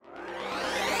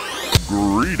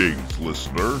Greetings,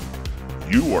 listener.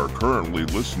 You are currently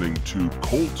listening to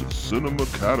Cult Cinema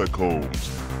Catacombs.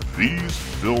 These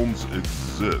films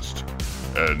exist.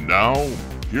 And now,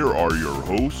 here are your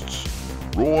hosts,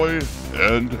 Roy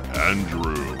and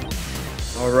Andrew.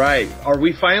 All right. Are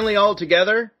we finally all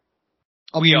together?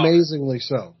 Amazingly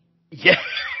so. Yeah.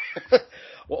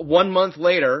 Well, 1 month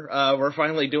later, we're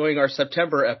finally doing our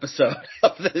September episode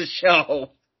of this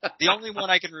show. The only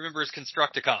one I can remember is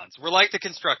Constructicons. We're like the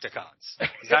Constructicons.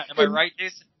 Am I right,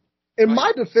 Jason? In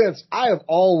my defense, I have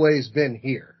always been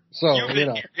here. So,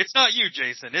 Here. It's not you,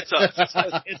 Jason. It's us.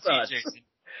 It's us. Jason.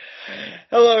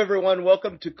 Hello, everyone.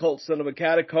 Welcome to Cult Cinema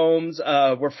Catacombs.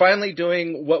 We're finally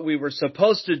doing what we were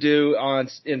supposed to do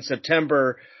in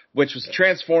September, which was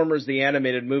Transformers, the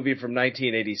animated movie from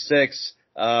 1986,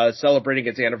 celebrating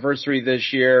its anniversary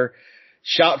this year.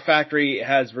 Shout Factory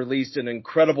has released an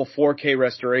incredible 4K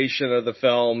restoration of the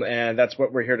film, and that's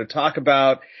what we're here to talk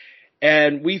about.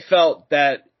 And we felt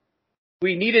that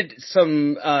we needed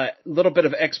some little bit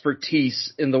of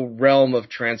expertise in the realm of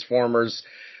Transformers.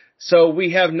 So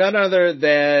we have none other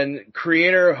than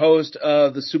creator, host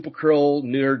of the Super Cruel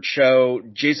Nerd Show,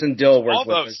 Jason Dilworth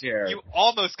with us here. You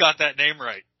almost got that name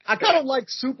right. I kind of like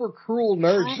Super Cruel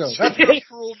Nerd Show. Super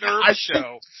Cruel Nerd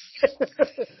Show.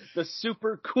 The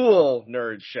Super Cool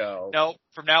Nerd Show. No,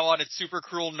 from now on it's Super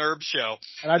Cruel Nerd Show.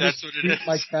 And I That's what it is.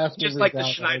 Just like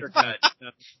the Schneider cut.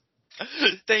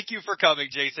 Thank you for coming,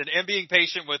 Jason, and being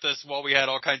patient with us while we had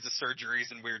all kinds of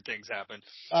surgeries and weird things happen.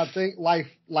 I think life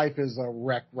is a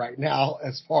wreck right now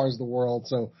as far as the world,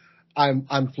 so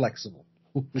I'm flexible.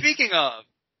 Speaking of,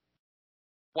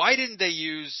 why didn't they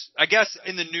use, I guess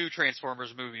in the new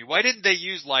Transformers movie, why didn't they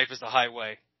use Life is a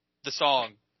Highway, the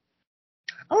song?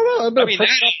 I don't know. I mean,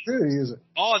 that's is it?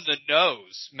 On the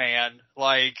nose, man.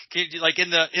 Like in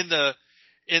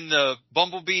the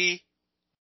Bumblebee,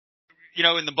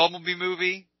 in the Bumblebee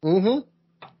movie. Mm-hmm.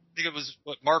 I think it was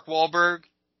Mark Wahlberg.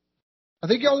 I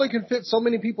think you only can fit so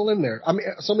many people in there. I mean,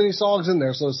 so many songs in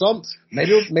there. So some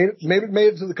maybe it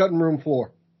made it to the cutting room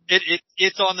floor.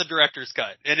 It's on the director's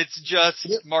cut, and it's just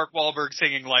Mark Wahlberg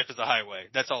singing "Life is a Highway."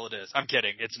 That's all it is. I'm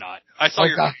kidding. It's not. I saw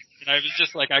your face, and I was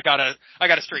just like, I gotta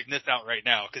straighten this out right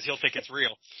now because he'll think it's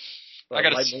real.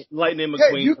 Lightning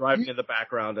McQueen driving in the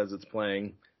background as it's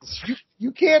playing.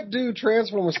 You can't do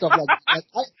Transformer stuff like that.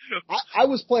 I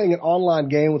was playing an online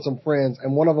game with some friends,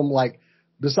 and one of them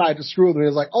decided to screw with me. He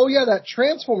was like, "Oh yeah, that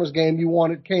Transformers game you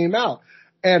wanted came out."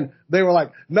 And they were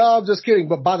like, "No, I'm just kidding."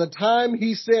 But by the time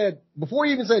before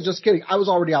he even said just kidding, I was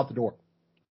already out the door.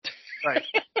 Right.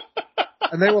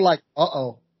 And they were like,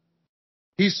 "Uh-oh.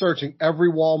 He's searching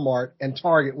every Walmart and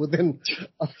Target within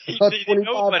a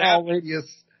 25-mile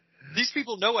radius." These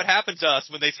people know what happens to us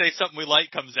when they say something we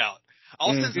like comes out.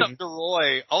 I'll send something to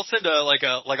Roy. I'll send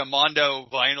a Mondo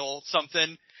vinyl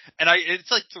something, and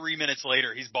it's like 3 minutes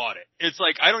later he's bought it. It's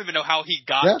like I don't even know how he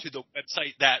got to the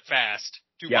website that fast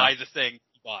to buy the thing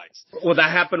he buys. Well, that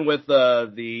happened with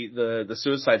the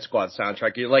Suicide Squad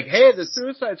soundtrack. You're like, "Hey, the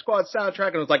Suicide Squad soundtrack,"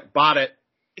 and it was like, "Bought it."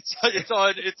 It's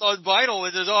on vinyl,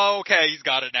 and okay, he's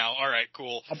got it now. All right,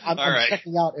 cool. I'm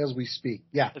checking out as we speak.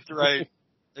 Yeah, that's right.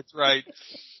 That's right.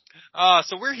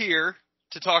 So we're here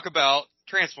to talk about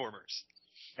Transformers.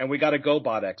 And we got a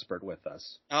GoBot expert with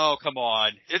us. Oh, come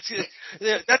on. That's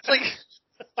like,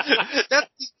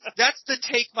 that's the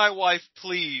take my wife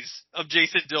please of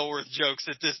Jason Dilworth jokes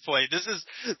at this point. This is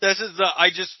I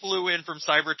just flew in from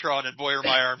Cybertron and boy are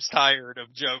my arms tired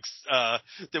of jokes,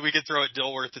 that we could throw at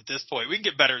Dilworth at this point. We can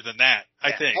get better than that,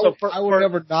 I think. I will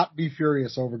never not be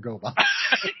furious over GoBot.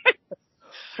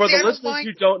 For the listeners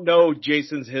who don't know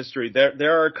Jason's history,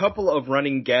 there are a couple of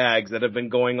running gags that have been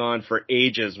going on for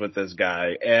ages with this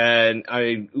guy, and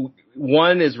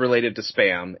one is related to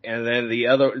spam, and then the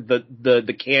other,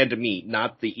 the canned meat,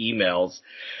 not the emails,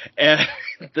 and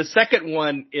the second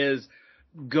one is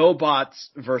GoBots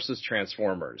versus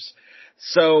Transformers.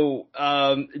 So,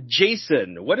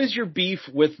 Jason, what is your beef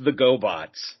with the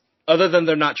GoBots, other than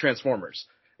they're not Transformers?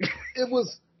 It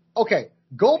was okay.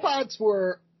 GoBots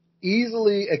were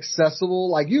easily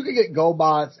accessible. Like you could get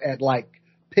GoBots at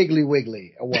Piggly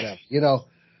Wiggly or whatever,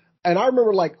 And I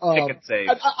remember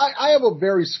I have a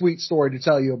very sweet story to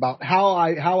tell you about how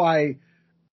I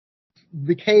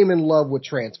became in love with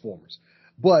Transformers.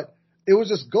 But it was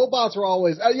just GoBots were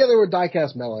always they were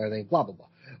die-cast metal and everything, blah blah blah.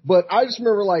 But I just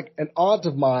remember an aunt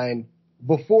of mine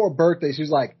before a birthday, she was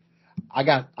like, I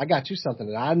got you something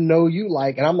that I know you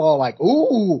like, and I'm all like,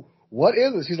 ooh, what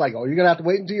is this? She's like, oh, you're going to have to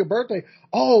wait until your birthday.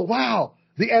 Oh, wow.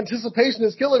 The anticipation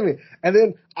is killing me. And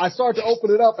then I start to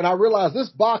open it up and I realize this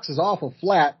box is awful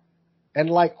flat and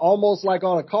almost like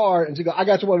on a card. And she goes, I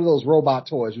got you one of those robot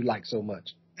toys you like so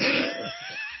much.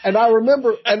 And I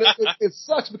remember, and it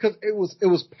sucks because it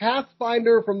was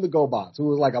Pathfinder from the GoBots, who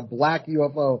was like a black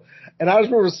UFO. And I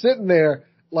just remember sitting there,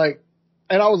 like,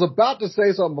 and I was about to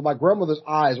say something, but my grandmother's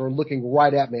eyes were looking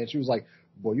right at me, and she was like,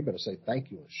 "Boy, you better say thank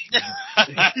you."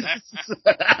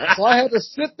 So I had to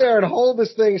sit there and hold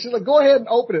this thing. She's like, "Go ahead and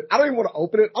open it." I don't even want to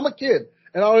open it. I'm a kid,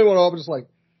 and I don't even want to open it. Just like,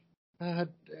 God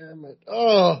damn it.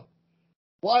 Oh,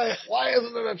 why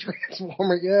isn't it a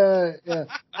Transformer? Yeah.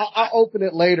 I'll open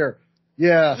it later.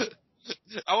 Yeah.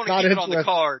 I want to keep it on the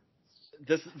card.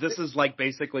 This is like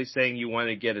basically saying you want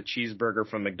to get a cheeseburger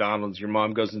from McDonald's. Your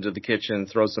mom goes into the kitchen and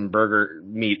throws some burger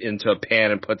meat into a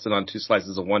pan and puts it on 2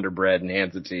 slices of Wonder Bread and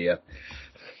hands it to you.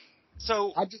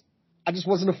 So I just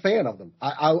wasn't a fan of them.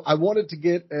 I wanted to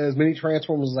get as many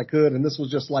Transformers as I could, and this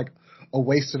was just like a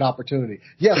wasted opportunity.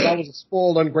 Yes, I was a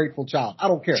spoiled, ungrateful child. I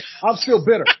don't care. I'm still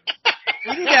bitter.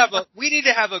 We need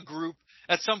to have a group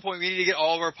at some point. We need to get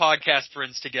all of our podcast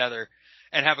friends together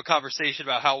and have a conversation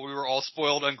about how we were all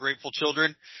spoiled, ungrateful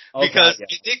children. Because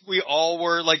I think we all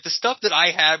were, like, the stuff that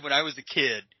I had when I was a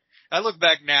kid. I look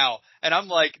back now, and I'm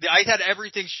like, I had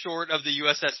everything short of the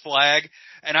USS Flag,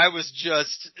 and I was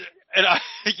just,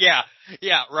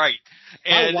 right.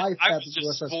 And My wife I had was the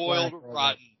just USS spoiled, Flag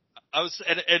rotten. I was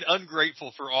and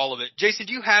ungrateful for all of it. Jason,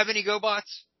 do you have any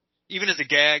GoBots? Even as a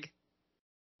gag?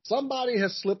 Somebody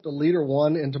has slipped a Leader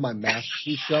 1 into my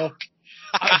masterpiece shelf.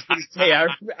 I was going to say,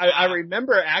 I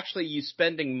remember actually you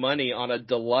spending money on a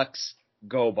deluxe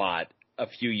GoBot a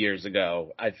few years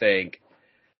ago, I think.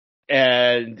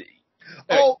 And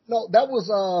oh no, that was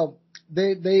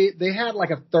they had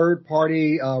like a third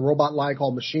party robot line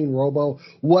called Machine Robo.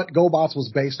 What GoBots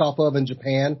was based off of in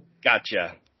Japan.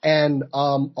 Gotcha. And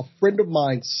a friend of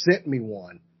mine sent me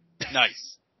one.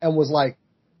 Nice. And was like,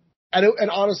 and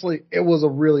honestly, it was a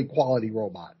really quality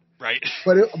robot. Right.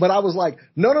 But I was like,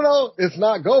 no, it's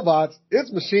not GoBots.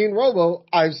 It's Machine Robo.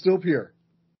 I'm still pure.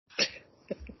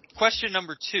 Question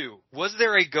number 2. Was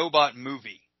there a GoBot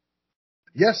movie?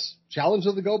 Yes. Challenge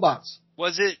of the GoBots.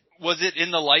 Was it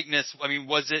in the likeness? I mean,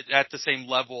 was it at the same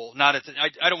level? Not at the,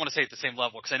 I don't want to say at the same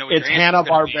level because I know it's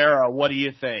Hanna-Barbera. What do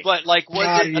you think? But like,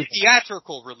 was it a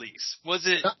theatrical release? Was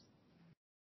it?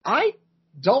 I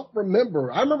don't remember.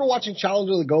 I remember watching Challenge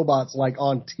of the GoBots like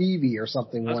on TV or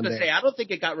something one day. I was gonna say, I don't think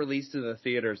it got released in the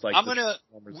theaters like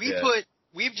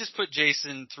we've just put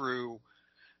Jason through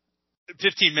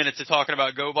 15 minutes of talking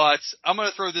about GoBots. I'm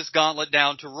gonna throw this gauntlet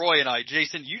down to Roy and I.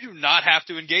 Jason, you do not have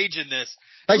to engage in this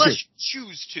unless you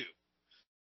choose to.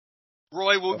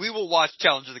 Roy, we will watch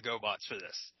Challenge of the GoBots for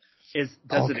this.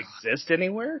 Does it exist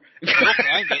anywhere? We'll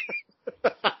find it.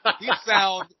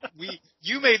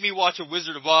 You made me watch a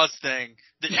Wizard of Oz thing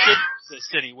that shouldn't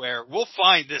exist anywhere. We'll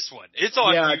find this one. It's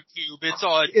on YouTube. It's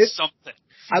on something.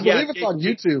 I believe it's on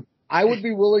YouTube. I would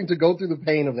be willing to go through the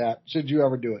pain of that, should you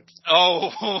ever do it.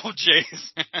 Oh,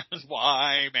 Jason.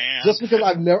 Why, man? Just because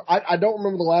I don't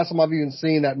remember the last time I've even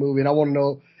seen that movie, and I want to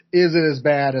know, is it as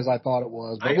bad as I thought it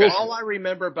was? But all I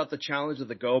remember about the Challenge of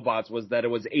the GoBots was that it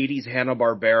was 80s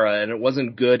Hanna-Barbera, and it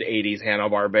wasn't good 80s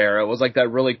Hanna-Barbera. It was like that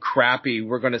really crappy,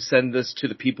 we're going to send this to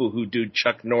the people who do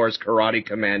Chuck Norris Karate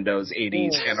Commandos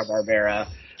 80s Hanna-Barbera.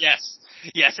 Yes,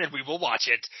 and we will watch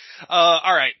it.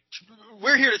 All right,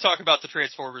 we're here to talk about the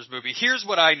Transformers movie. Here's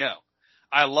what I know.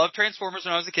 I loved Transformers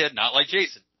when I was a kid, not like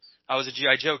Jason. I was a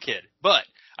G.I. Joe kid, but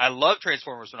I loved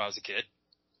Transformers when I was a kid.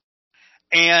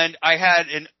 And I had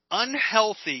an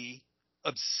unhealthy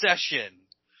obsession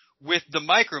with the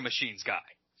Micro Machines guy.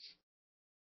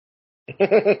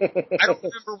 I don't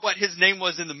remember what his name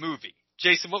was in the movie.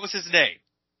 Jason, what was his name?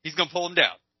 He's going to pull him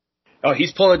down. Oh,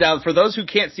 he's pulling down. For those who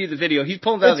can't see the video, he's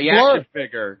pulling down action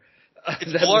figure.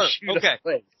 It's Blur. Okay.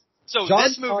 So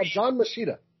this movie. John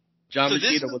Machida. John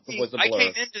Machida was the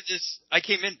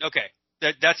Blur. Okay.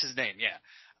 That's his name, yeah.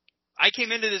 I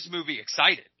came into this movie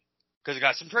excited. Because I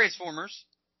got some Transformers,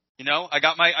 you know, I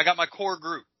got my core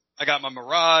group. I got my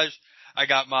Mirage, I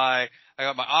got my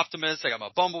Optimus, I got my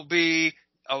Bumblebee.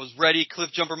 I was ready. Cliff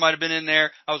Jumper might have been in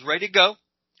there. I was ready to go.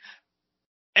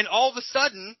 And all of a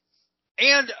sudden,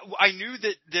 and I knew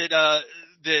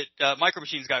that Micro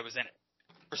Machines guy was in it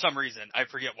for some reason. I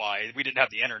forget why. We didn't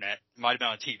have the internet. It might have been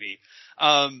on TV.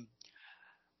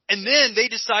 And then they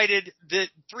decided that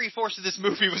 3/4 of this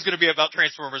movie was going to be about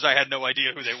Transformers. I had no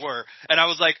idea who they were. And I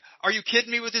was like, are you kidding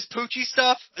me with this Poochie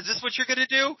stuff? Is this what you're going to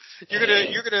do?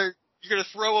 You're going to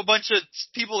throw a bunch of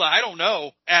people that I don't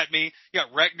know at me. You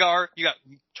got Wreck-Gar. You got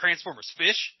Transformers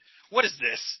Fish. What is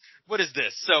this?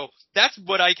 So that's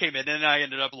what I came in, and I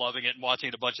ended up loving it and watching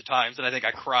it a bunch of times. And I think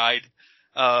I cried.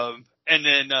 And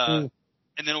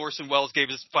then Orson Welles gave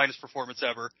his finest performance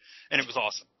ever. And it was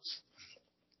awesome.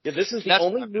 Yeah, this is the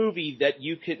only movie that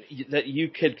you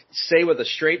could say with a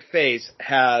straight face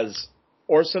has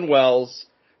Orson Welles,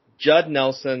 Judd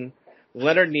Nelson,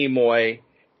 Leonard Nimoy,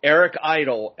 Eric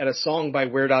Idle, and a song by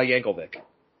Weird Al Yankovic.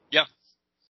 Yep.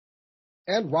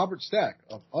 And Robert Stack.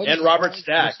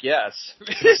 Yes.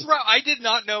 I did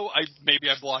not know. Maybe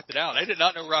I blocked it out. I did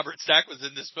not know Robert Stack was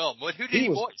in this film. Who did he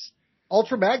voice?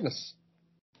 Ultra Magnus.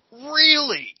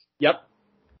 Really? Yep.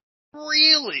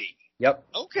 Really? Yep.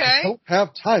 Okay. I don't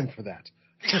have time for that.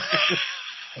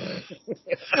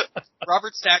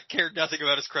 Robert Stack cared nothing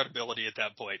about his credibility at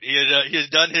that point. He had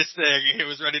done his thing. He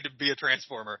was ready to be a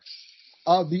Transformer.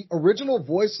 The original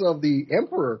voice of the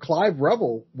Emperor, Clive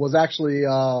Revel, was actually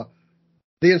the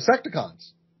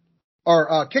Insecticons.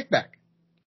 Or Kickback.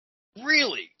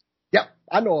 Really? Yep.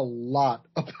 I know a lot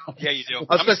about Yeah, you do.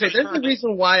 I was going to say, that's the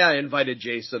reason why I invited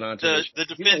Jason onto the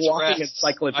defense walking rests.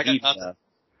 encyclopedia.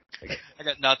 I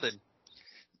got nothing.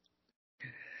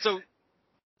 So,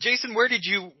 Jason, where did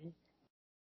you,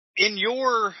 in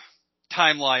your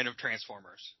timeline of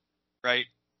Transformers, right?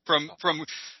 From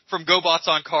GoBots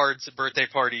on cards at birthday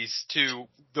parties to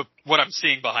what I'm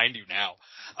seeing behind you now.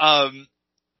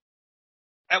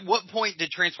 At what point did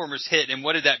Transformers hit, and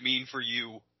what did that mean for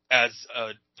you as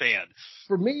a fan?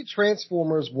 For me,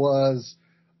 Transformers was,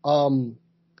 I'd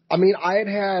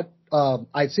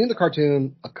seen the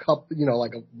cartoon a couple,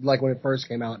 like when it first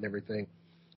came out and everything.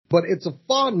 But it's a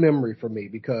fond memory for me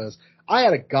because I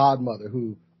had a godmother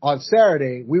who, on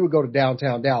Saturday, we would go to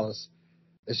downtown Dallas,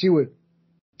 and she would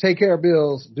take care of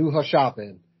bills, do her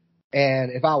shopping, and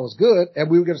if I was good, and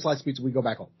we would get a slice of pizza, we'd go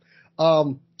back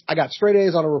home. I got straight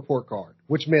A's on a report card,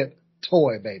 which meant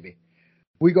toy, baby.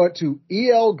 We go to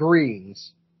E.L.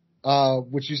 Green's,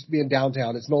 which used to be in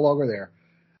downtown. It's no longer there.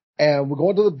 And we're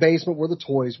going to the basement where the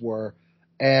toys were,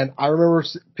 and I remember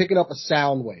picking up a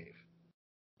Soundwave.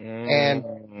 And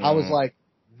I was like,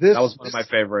 that was one of my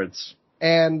favorites.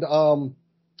 And, I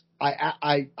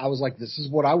was like, this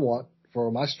is what I want for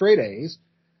my straight A's.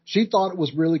 She thought it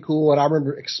was really cool. And I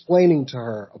remember explaining to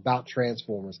her about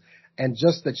Transformers and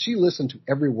just that she listened to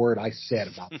every word I said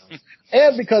about them.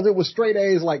 And because it was straight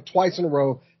A's like twice in a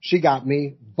row, she got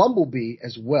me Bumblebee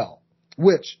as well,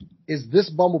 which is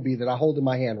this Bumblebee that I hold in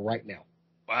my hand right now.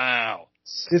 Wow.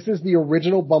 This is the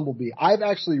original Bumblebee. I've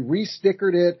actually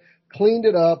re-stickered it, cleaned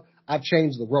it up. I've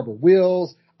changed the rubber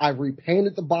wheels. I've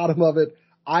repainted the bottom of it.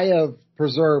 I have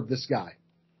preserved this guy.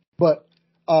 But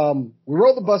we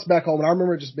rode the bus back home, and I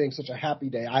remember it just being such a happy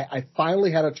day. I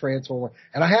finally had a Transformer,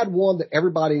 and I had one that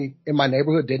everybody in my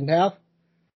neighborhood didn't have.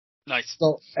 Nice.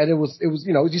 So, and it was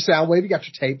your Soundwave. You got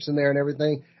your tapes in there and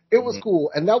everything. It was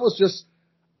cool, and that was just.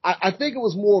 I think it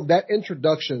was more of that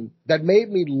introduction that made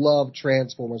me love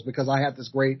Transformers because I had this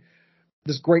great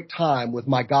time with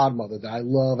my godmother that I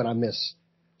love and I miss.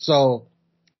 So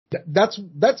that's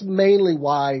mainly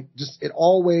why just it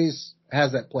always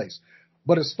has that place.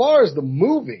 But as far as the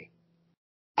movie,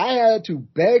 I had to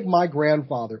beg my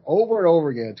grandfather over and over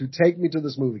again to take me to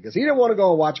this movie because he didn't want to go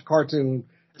and watch a cartoon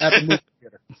at the movie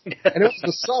theater. And it was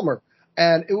the summer.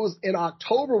 And it was in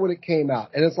October when it came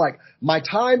out. And it's like, my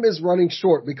time is running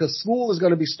short because school is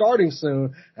going to be starting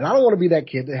soon. And I don't want to be that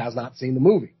kid that has not seen the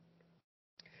movie.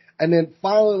 And then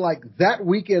finally, like that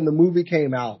weekend, the movie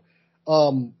came out.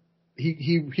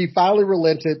 He finally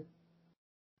relented.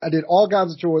 I did all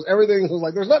kinds of chores. Everything was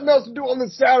like, there's nothing else to do on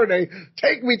this Saturday.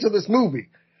 Take me to this movie.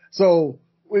 So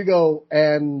we go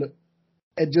and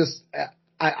I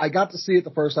got to see it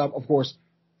the first time, of course,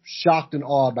 shocked and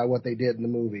awed by what they did in the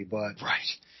movie, but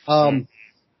right.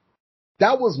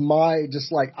 That was my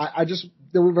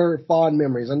there were very fond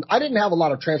memories, and I didn't have a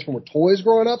lot of Transformer toys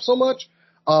growing up so much.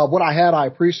 What I had, I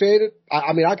appreciated.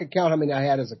 I mean, I could count how many I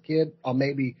had as a kid on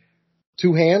maybe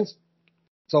 2 hands.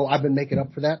 So I've been making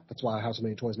up for that. That's why I have so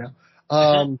many toys now.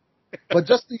 But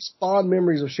just these fond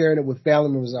memories of sharing it with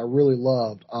family members I really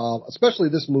loved, especially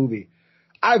this movie.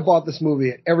 I bought this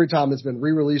movie every time it's been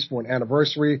re-released for an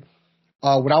anniversary.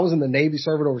 When I was in the Navy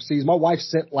serving overseas, my wife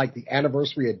sent like the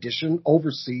anniversary edition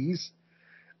overseas,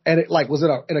 and it like was in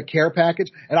a care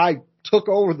package, and I took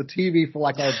over the TV for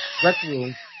like our rec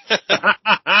room, and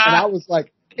I was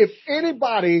like, if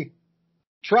anybody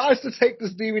tries to take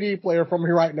this DVD player from me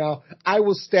right now, I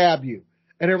will stab you.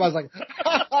 And everybody's like,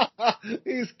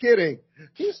 he's kidding.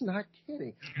 He's not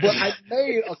kidding. But I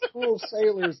made a crew of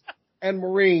sailors and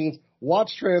Marines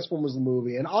watch Transformers the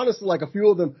movie, and honestly, like a few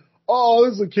of them. Oh,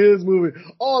 this is a kid's movie.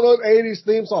 Oh, those 80s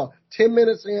theme song. 10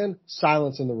 minutes in,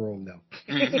 silence in the room, though.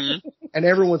 Mm-hmm. And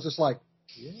everyone's just like,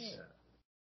 yeah,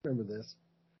 remember this.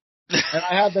 And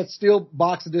I have that steel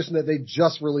box edition that they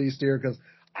just released here because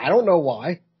I don't know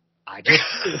why. I just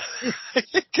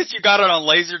because you got it on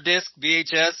Laserdisc,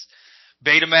 VHS.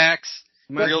 Betamax,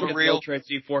 Might reel as to well reel. get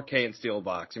the 4K and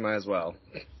Steelbox. You might as well.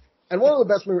 And one of the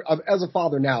best movies, as a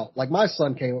father now, like my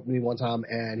son came up to me one time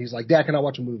and he's like, Dad, can I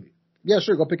watch a movie? Yeah,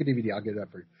 sure, go pick a DVD. I'll get it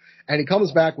up for you. And he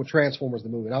comes back with Transformers, the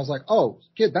movie. And I was like, oh,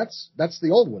 kid, that's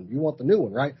the old one. You want the new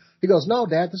one, right? He goes, no,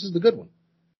 Dad, this is the good one.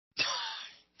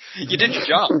 You did your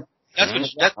job.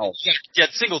 That's what, Wow. yeah,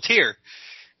 single tier.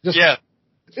 Just, Yeah.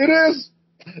 It is.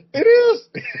 It is.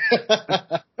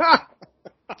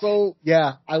 So,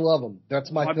 yeah, I love them. That's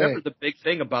my I thing. remember the big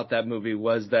thing about that movie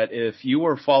was that if you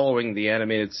were following the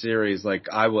animated series like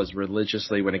I was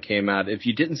religiously when it came out, if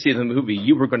you didn't see the movie,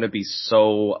 you were going to be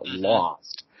so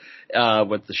lost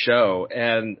with the show.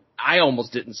 And I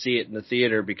almost didn't see it in the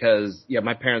theater because, yeah,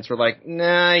 my parents were like,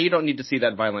 nah, you don't need to see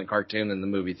that violent cartoon in the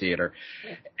movie theater.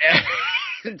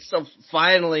 And so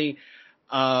finally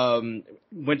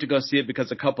went to go see it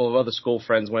because a couple of other school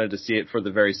friends wanted to see it for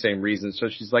the very same reason. So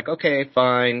she's like, okay,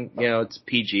 fine. You know, it's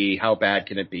PG. How bad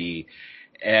can it be?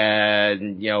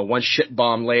 And, you know, one shit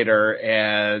bomb later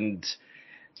and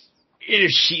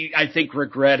she, I think,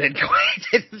 regretted going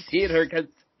to the theater because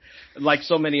like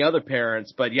so many other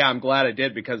parents. But yeah, I'm glad I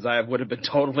did because I would have been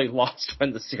totally lost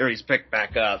when the series picked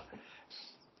back up.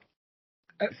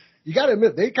 You got to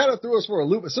admit, they kind of threw us for a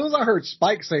loop. As soon as I heard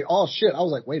Spike say, oh, shit, I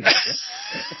was like, wait a minute.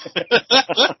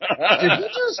 Did you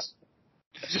just...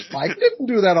 Spike didn't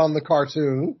do that on the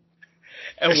cartoon.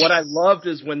 And what I loved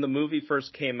is when the movie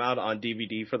first came out on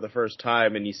DVD for the first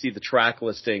time and you see the track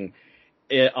listing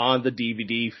on the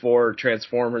DVD for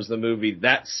Transformers the movie,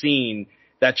 that scene,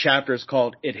 that chapter is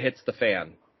called It Hits the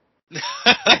Fan.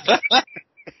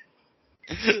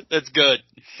 That's good.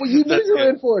 Well, you knew you were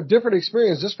good. in for a different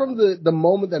experience just from the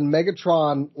moment that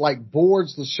Megatron, like,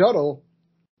 boards the shuttle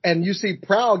and you see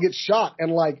Prowl get shot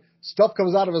and, like, stuff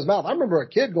comes out of his mouth. I remember a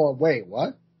kid going, wait,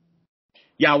 what?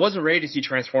 Yeah, I wasn't ready to see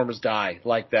Transformers die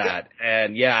like that.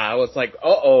 And yeah, I was like,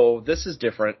 uh-oh, this is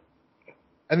different.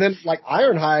 And then, like,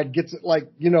 Ironhide gets it, like,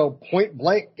 you know, point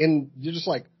blank and you're just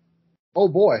like, oh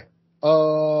boy,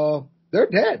 they're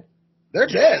dead. They're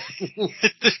dead. But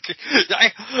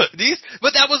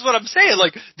that was what I'm saying.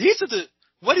 Like, these are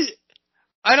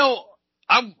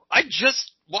I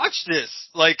just watched this.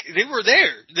 Like, they were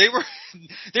there. They were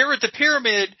at the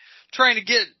pyramid trying to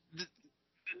get,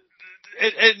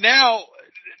 and now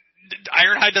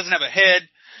Ironhide doesn't have a head,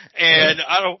 and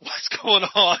I don't know what's going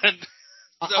on.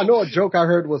 So, I know a joke I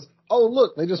heard was, oh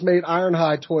look, they just made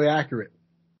Ironhide toy accurate.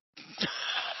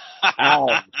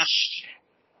 Ouch.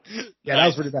 Yeah, that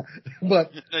was pretty bad.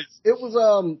 But it was,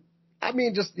 I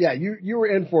mean, just, yeah, you were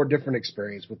in for a different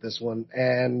experience with this one.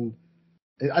 And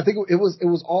I think it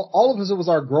was all of us, it was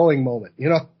our growing moment, you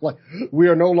know, like we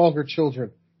are no longer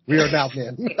children. We are now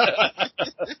men.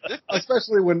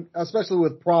 especially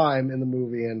with Prime in the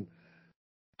movie. And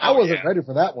I wasn't ready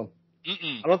for that one.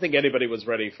 I don't think anybody was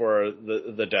ready for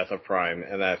the death of Prime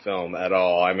in that film at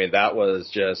all. I mean, that was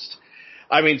just,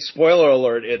 I mean, spoiler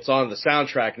alert, it's on the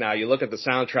soundtrack now. You look at the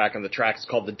soundtrack and the track is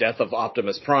called The Death of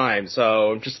Optimus Prime.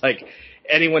 So I'm just like,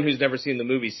 anyone who's never seen the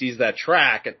movie sees that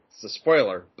track, it's a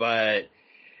spoiler. But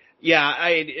yeah,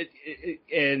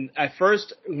 and at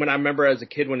first, when I remember as a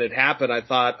kid when it happened, I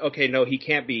thought, okay, no, he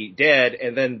can't be dead.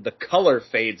 And then the color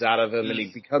fades out of him and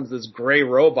he becomes this gray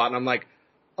robot. And I'm like,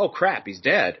 oh crap, he's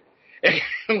dead.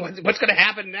 What's going to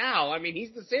happen now? I mean,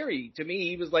 he's the series. To me,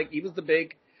 he was the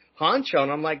big honcho,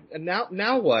 and I'm like,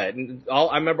 now what? And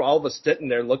I remember all of us sitting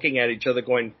there looking at each other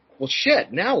going, well,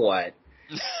 shit, now what?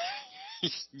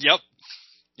 Yep.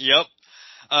 Yeah,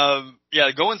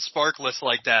 going sparkless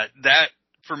like that,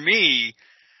 for me,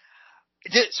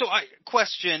 so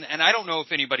question, and I don't know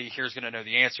if anybody here is going to know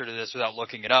the answer to this without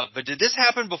looking it up, but did this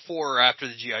happen before or after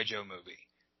the G.I. Joe movie?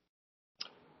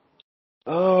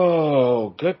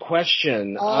 Oh, good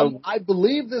question. I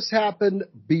believe this happened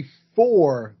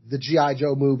before the G.I.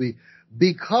 Joe movie.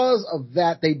 Because of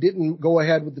that, they didn't go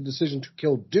ahead with the decision to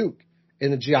kill Duke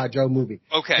in the G.I. Joe movie.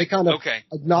 Okay. They kind of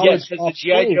acknowledged the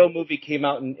G.I. Joe movie came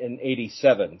out in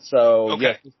 87. So,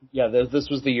 okay. This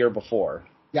was the year before.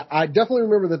 Yeah, I definitely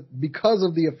remember that because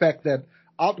of the effect that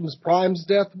Optimus Prime's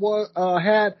death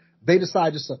had, they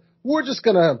decided we're just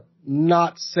going to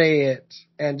not say it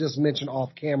and just mention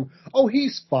off camera, oh,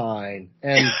 he's fine.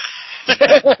 And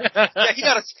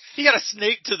yeah, he got a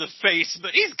snake to the face, but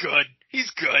he's good.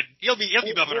 He'll be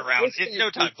bumping around. It's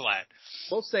no time flat.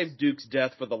 We'll save Duke's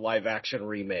death for the live action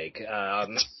remake. Oh,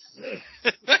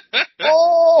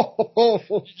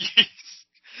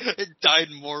 it died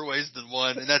in more ways than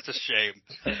one, and that's a shame.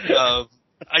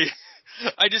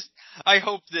 I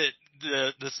hope that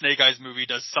the Snake Eyes movie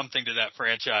does something to that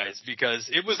franchise because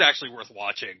it was actually worth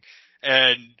watching.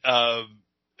 And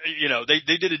you know, they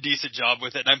did a decent job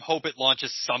with it, and I hope it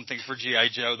launches something for G.I.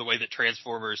 Joe the way that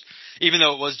Transformers, even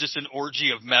though it was just an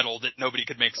orgy of metal that nobody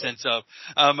could make sense of.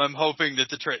 I'm hoping that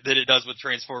that it does with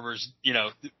Transformers, you know,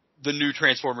 the new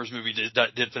Transformers movie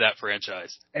did for that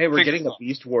franchise. Hey, we're getting a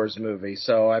Beast Wars movie,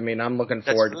 so I mean, I'm looking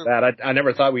forward to that. I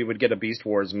never thought we would get a Beast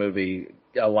Wars movie,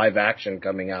 a live action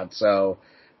coming out, so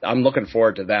I'm looking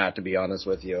forward to that, to be honest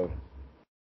with you.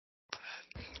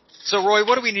 So, Roy,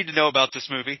 what do we need to know about this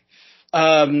movie?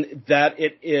 That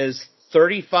it is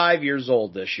 35 years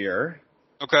old this year.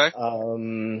 Okay.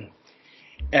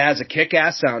 It has a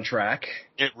kick-ass soundtrack.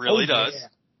 It really does.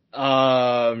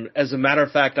 Yeah. As a matter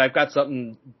of fact, I've got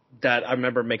something that I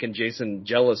remember making Jason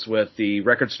jealous with, the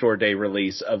Record Store Day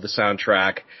release of the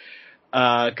soundtrack.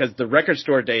 Because the Record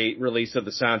Store Day release of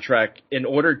the soundtrack, in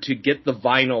order to get the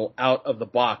vinyl out of the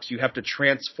box, you have to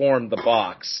transform the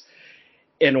box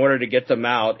in order to get them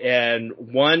out. And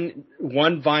one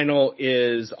vinyl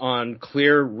is on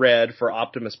clear red for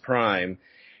Optimus Prime,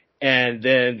 and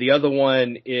then the other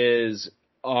one is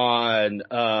on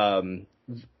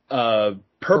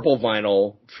purple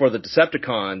vinyl for the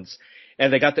Decepticons,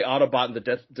 and they got the Autobot and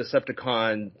the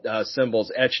Decepticon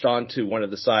symbols etched onto one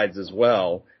of the sides as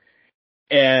well.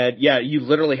 And yeah, you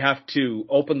literally have to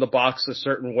open the box a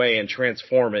certain way and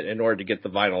transform it in order to get the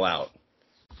vinyl out.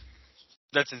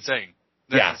 That's insane.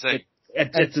 That's insane.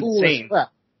 It's insane.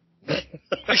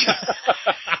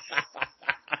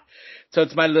 So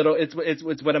it's my little,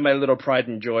 it's one of my little pride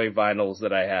and joy vinyls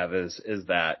that I have is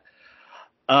that.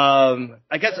 I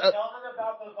guess. Tell them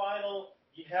about the vinyl.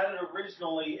 You had it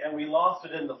originally, and we lost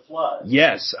it in the flood.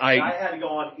 Yes, I had to go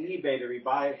on eBay to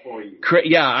rebuy it for you.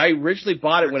 Yeah, I originally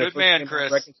bought it when it first came Chris.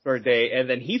 to Record Store Day, and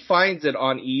then he finds it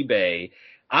on eBay.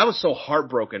 I was so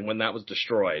heartbroken when that was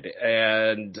destroyed,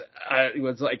 and it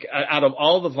was like, out of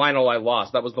all the vinyl I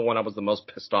lost, that was the one I was the most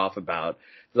pissed off about.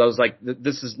 I was like,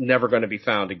 this is never going to be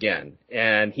found again.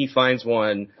 And he finds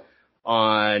one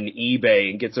on eBay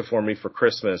and gets it for me for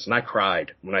Christmas, and I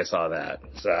cried when I saw that.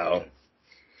 So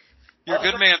you're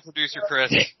a good man, producer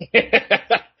Chris.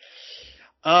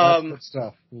 Good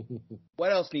stuff.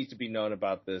 What else needs to be known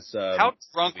about this? How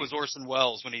drunk was Orson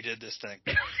Welles when he did this thing?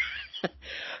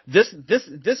 This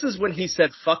is when he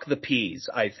said "fuck the peas."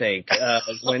 I think.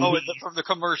 From the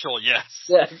commercial, yes.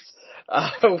 Yes.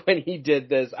 When he did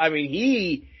this, I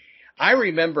mean, I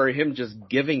remember him just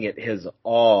giving it his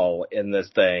all in this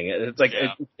thing. It's like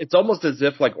it's almost as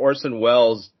if like Orson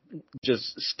Welles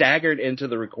just staggered into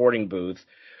the recording booth,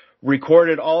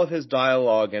 recorded all of his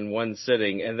dialogue in one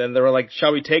sitting, and then they were like,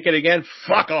 "Shall we take it again?"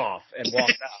 Fuck off, and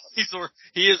walked out.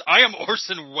 I am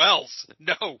Orson Welles.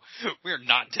 No, we're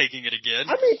not taking it again.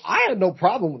 I mean, I had no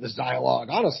problem with this dialogue.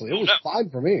 Honestly, it was fine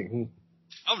for me.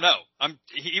 Oh no,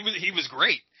 he was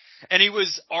great, and he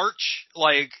was arch,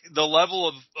 like the level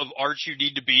of arch you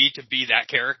need to be that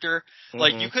character. Mm-hmm.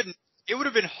 Like you couldn't. It would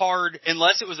have been hard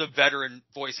unless it was a veteran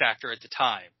voice actor at the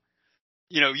time.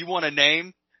 You know, you want a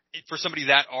name for somebody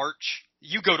that arch,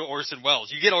 you go to Orson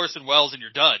Welles. You get Orson Welles and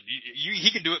you're done.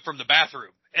 He can do it from the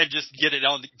bathroom and just get it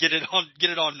on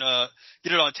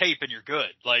tape and you're good.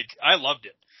 Like, I loved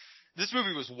it. This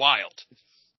movie was wild.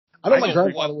 I know my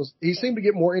grandfather he seemed to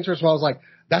get more interest when I was like,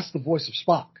 that's the voice of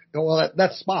Spock. Well,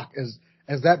 that's Spock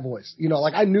as that voice. You know,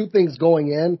 like I knew things going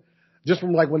in just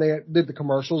from like when they did the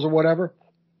commercials or whatever.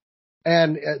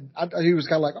 And he was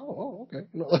kind of like, oh, okay.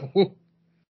 You know,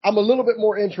 I'm a little bit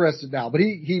more interested now, but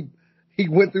he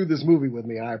went through this movie with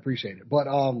me, and I appreciate it. But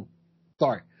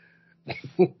sorry.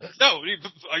 No,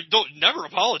 I don't never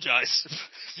apologize.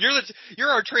 You're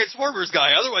our Transformers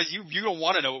guy. Otherwise, you don't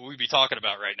want to know what we'd be talking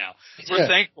about right now. We're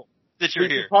thankful that you're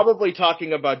here. Probably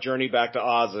talking about Journey Back to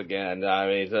Oz again. I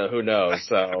mean, who knows?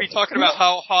 So I'd be talking about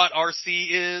how hot RC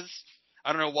is.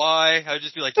 I don't know why. I'd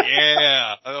just be like,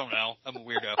 yeah. I don't know. I'm a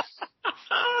weirdo.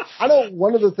 I know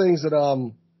one of the things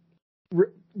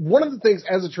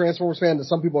as a Transformers fan that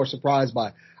some people are surprised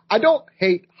by, I don't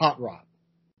hate Hot Rod.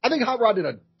 I think Hot Rod did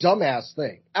a dumbass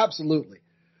thing. Absolutely.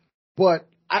 But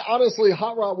honestly,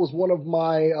 Hot Rod was one of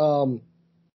my,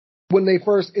 when they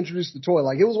first introduced the toy,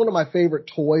 like it was one of my favorite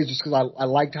toys just because I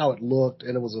liked how it looked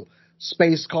and it was a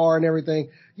space car and everything.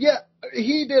 Yeah,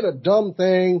 he did a dumb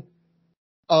thing,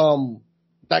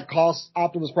 that cost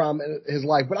Optimus Prime his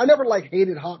life, but I never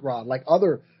hated Hot Rod. Like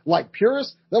other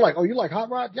purists, they're like, "Oh, you like Hot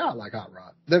Rod? Yeah, I like Hot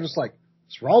Rod." They're just like,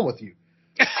 "What's wrong with you?"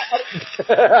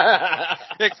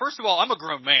 Like, first of all, I'm a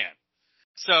grown man,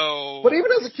 so. But even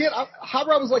as a kid, Hot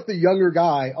Rod was like the younger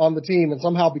guy on the team, and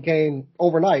somehow became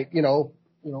overnight,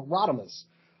 Rodimus.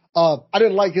 I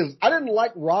didn't like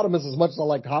Rodimus as much as I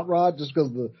liked Hot Rod, just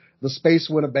because the space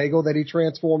Winnebago that he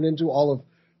transformed into all of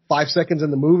 5 seconds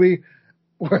in the movie,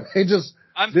 where they just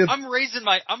I'm raising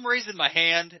my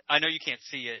hand. I know you can't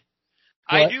see it.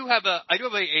 What? I do have a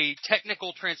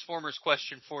technical Transformers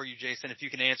question for you, Jason, if you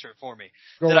can answer it for me.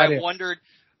 I've wondered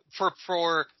for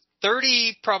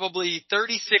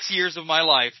 36 years of my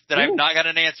life that I've not got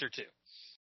an answer to.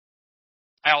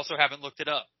 I also haven't looked it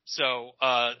up, so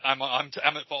I'm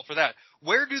at fault for that.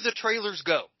 Where do the trailers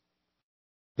go?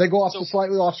 They go off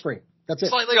slightly off screen. That's it.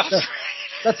 Slightly off screen.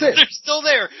 That's it. They're still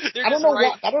there. I don't know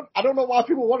why. I don't know why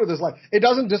people wonder this. Like, it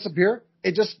doesn't disappear.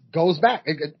 It just goes back.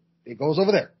 It goes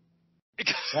over there.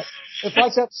 It's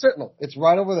like that Sentinel. It's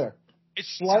right over there.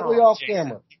 It's slightly off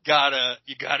camera.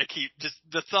 You gotta keep just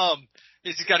the thumb.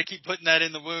 You just gotta keep putting that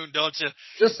in the wound, don't you?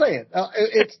 Just saying.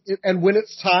 And when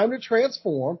it's time to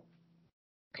transform,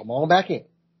 come on back in.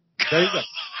 There you go.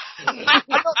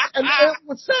 and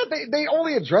what's sad, they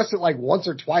only addressed it like once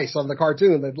or twice on the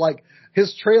cartoon. That like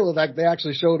his trailer that they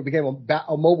actually showed it became a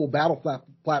mobile battle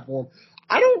platform.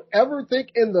 I don't ever think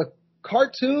in the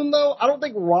cartoon though. I don't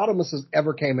think Rodimus has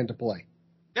ever came into play.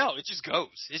 No, it just goes.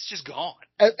 It's just gone.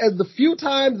 And the few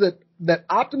times that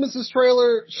Optimus's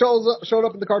trailer showed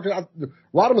up in the cartoon,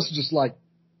 Rodimus is just like,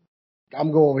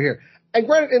 I'm going over here. And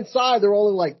granted, inside there were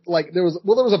only like there was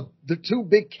the two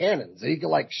big cannons that he could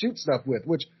like shoot stuff with,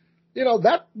 which, you know,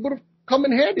 that would have come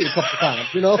in handy a couple times,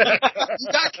 you know.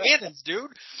 You got cannons,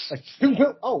 dude. Like,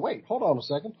 oh wait, hold on a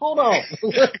second. Hold on.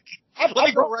 Let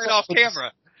me go right off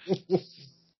camera.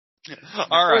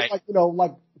 All right. Like, you know,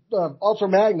 like Ultra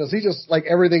Magnus, he just like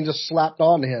everything just slapped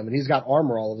onto him, and he's got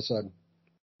armor all of a sudden.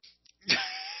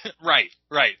 Right.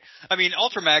 I mean,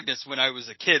 Ultra Magnus, when I was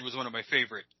a kid, was one of my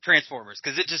favorite Transformers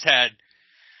because it just had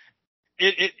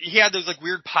he had those like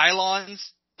weird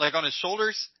pylons like on his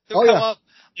shoulders that would come up.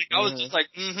 Like, I was just like,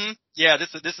 yeah,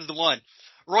 this is the one.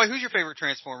 Roy, who's your favorite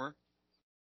Transformer?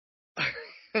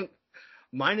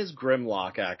 Mine is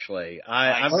Grimlock, actually.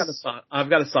 I've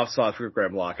got a soft spot for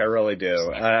Grimlock. I really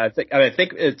do. I think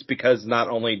it's because not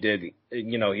only did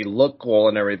he look cool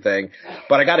and everything,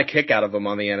 but I got a kick out of him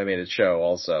on the animated show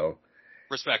also.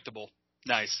 Respectable.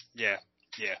 Nice. Yeah.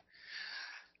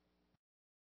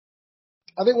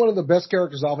 I think one of the best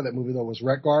characters off of that movie though was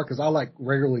Wreck-Gar, because I like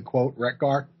regularly quote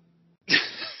Wreck-Gar.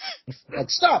 Like,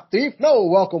 stop, thief. No,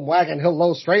 welcome, wagon.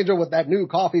 Hello, stranger, with that new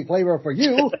coffee flavor for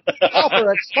you.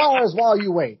 Offer expires while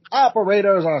you wait.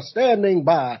 Operators are standing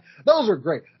by. Those are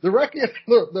great. Let's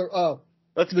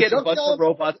get a bunch of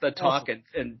robots that talk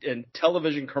in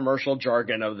television commercial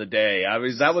jargon of the day. I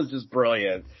mean, that was just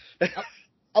brilliant.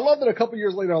 I love that a couple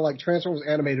years later, like Transformers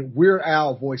Animated, Weird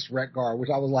Al voiced Wreck-Gar, which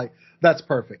I was like, that's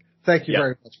perfect. Thank you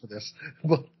very much for this.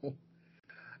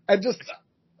 And just...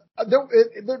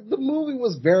 The movie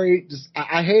was very just.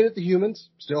 I hated the humans.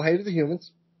 Still hated the humans.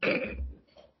 And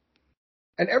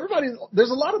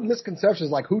there's a lot of misconceptions,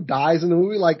 like who dies in the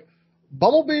movie. Like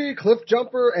Bumblebee,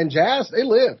 Cliffjumper, and Jazz, they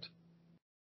lived.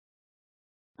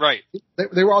 Right.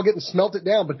 They were all getting smelted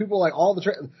down, but people were like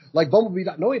like Bumblebee.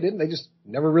 No, he didn't. They just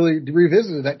never really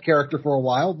revisited that character for a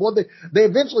while. Well, they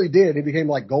eventually did. He became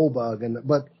like Goldbug,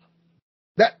 but.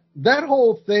 That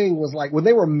whole thing was like when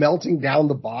they were melting down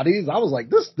the bodies, I was like,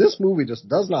 this movie just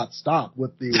does not stop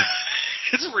with the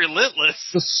it's relentless.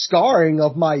 The scarring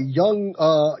of my young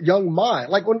mind.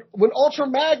 Like when Ultra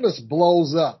Magnus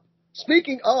blows up.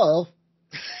 Speaking of,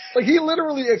 like he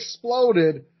literally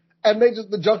exploded and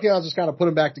the Junkions just kind of put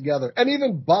him back together and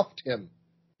even buffed him.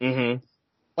 Mm-hmm.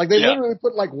 Like they literally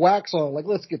put like wax on, like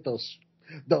let's get those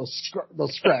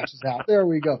scratches out. There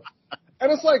we go.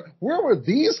 And it's like, where were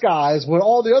these guys when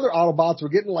all the other Autobots were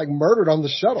getting like murdered on the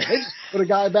shuttle? They just put a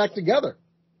guy back together.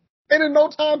 And in no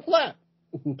time flat.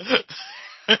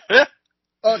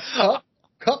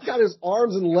 Cup got his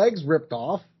arms and legs ripped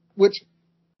off, which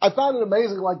I found it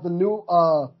amazing. Like the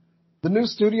new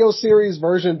Studio Series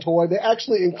version toy, they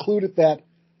actually included that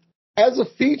as a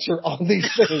feature on these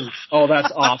things. Oh,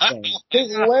 that's awesome.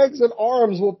 His legs and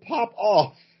arms will pop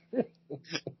off.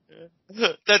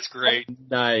 That's great.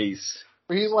 Nice.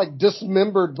 He's like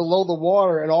dismembered below the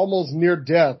water and almost near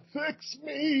death. Fix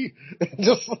me.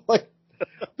 Just like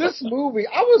this movie.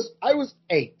 I was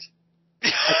 8.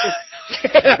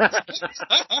 Yeah,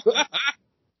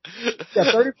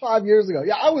 35 years ago.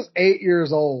 Yeah, I was 8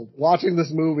 years old watching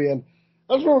this movie, and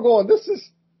I was remember going, this is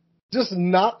just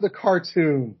not the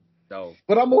cartoon. No.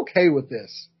 But I'm okay with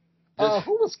this.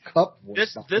 Who was Cup?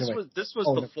 This was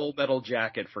the Full Metal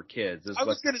Jacket for kids. I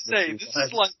was going to say, this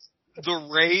is like the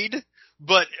Raid,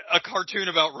 but a cartoon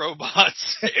about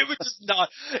robots. It was just not.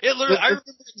 It literally. I remember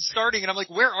it starting, and I'm like,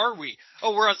 "Where are we?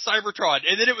 Oh, we're on Cybertron."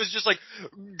 And then it was just like,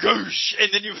 "Goosh!"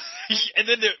 And then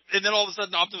and then all of a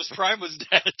sudden, Optimus Prime was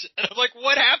dead. And I'm like,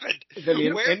 "What happened?"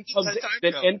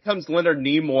 Then in comes Leonard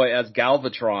Nimoy as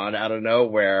Galvatron out of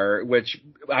nowhere, which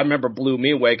I remember blew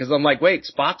me away because I'm like, "Wait,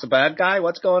 Spock's a bad guy?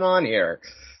 What's going on here?"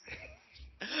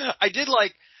 I did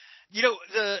like,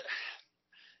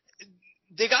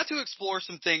 they got to explore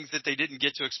some things that they didn't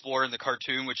get to explore in the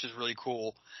cartoon, which is really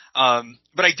cool.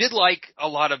 But I did like a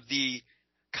lot of the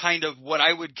kind of what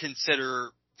I would consider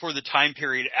for the time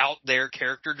period out there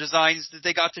character designs that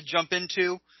they got to jump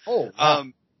into. Oh, wow.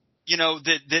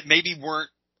 That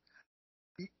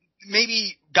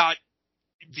maybe got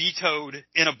vetoed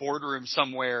in a boardroom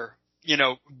somewhere,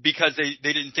 because they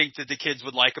didn't think that the kids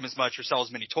would like them as much or sell as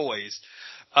many toys,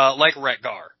 like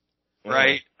Retgar,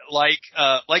 right?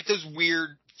 Like those weird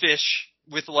fish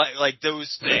with like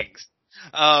those things.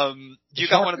 You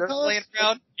got one of those laying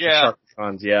around? Yeah.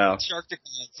 Sharkticons, yeah.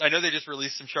 Sharkticons. I know they just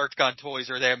released some Sharkticon toys,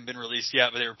 or they haven't been released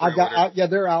yet, but they were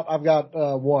they're out. I've got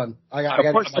one.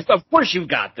 Of course you've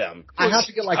got them. I have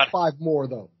to get like 5 more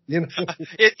though. Are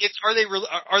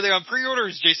they on pre-order? Or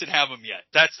does Jason have them yet?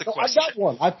 That's the question. I got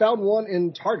one. I found one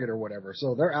in Target or whatever,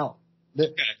 so they're out.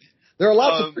 There are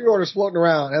lots of pre-orders floating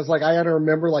around. As like I got to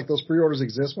remember, like those pre-orders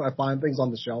exist when I find things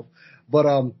on the shelf.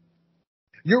 But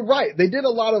you're right. They did a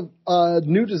lot of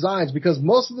new designs because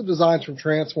most of the designs from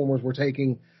Transformers were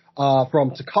taking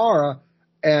from Takara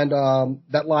and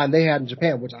that line they had in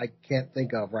Japan, which I can't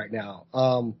think of right now.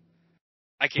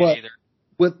 I can't either.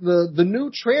 With the new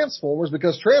Transformers,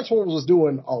 because Transformers was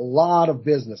doing a lot of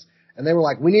business, and they were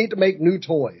like, we need to make new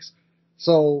toys.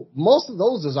 So most of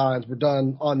those designs were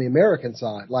done on the American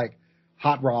side, like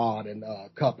Hot Rod and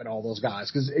Cup and all those guys,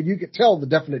 because you could tell the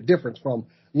definite difference from,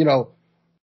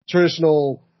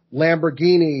 traditional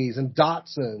Lamborghinis and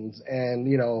Datsuns and,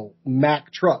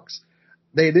 Mack trucks.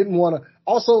 They didn't want to.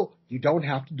 Also, you don't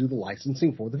have to do the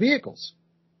licensing for the vehicles.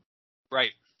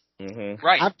 Right. Mm-hmm.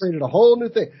 Right. I created a whole new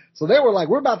thing. So they were like,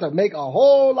 we're about to make a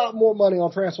whole lot more money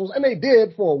on Transformers. And they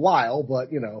did for a while, but,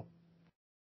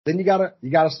 then you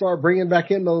gotta start bringing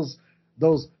back in those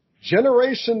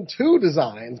Generation 2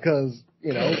 designs because,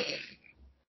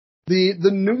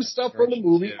 the new stuff from the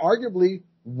movie arguably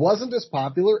wasn't as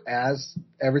popular as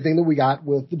everything that we got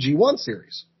with the G1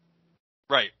 series.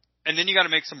 Right. And then you got to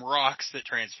make some rocks that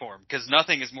transform because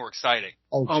nothing is more exciting.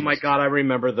 Oh my God, I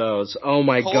remember those. Oh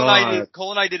my God.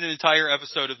 Cole and I did an entire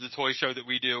episode of the toy show that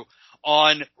we do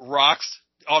on rock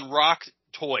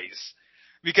toys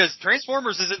because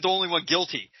Transformers isn't the only one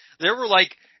guilty. There were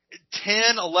like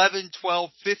 10, 11,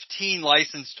 12, 15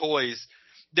 licensed toys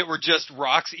that were just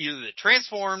rocks either that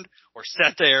transformed or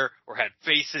sat there or had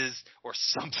faces or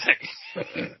something.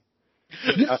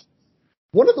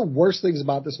 One of the worst things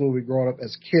about this movie growing up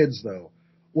as kids, though,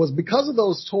 was because of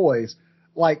those toys,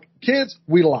 like, kids,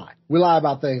 we lie. We lie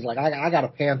about things like, I got a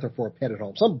panther for a pet at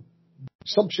home.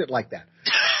 Some shit like that.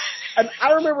 And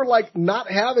I remember, like, not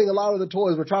having a lot of the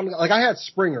toys. We're trying to, like, I had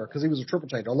Springer because he was a triple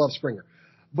changer. I love Springer.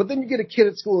 But then you get a kid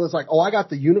at school that's like, oh, I got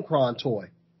the Unicron toy.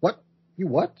 What? You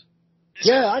what?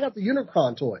 Yeah, I got the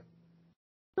Unicron toy.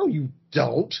 No, you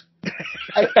don't.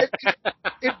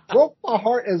 It broke my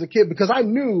heart as a kid because I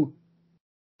knew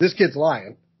this kid's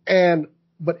lying,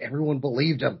 but everyone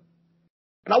believed him.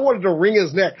 And I wanted to wring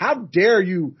his neck. How dare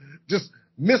you just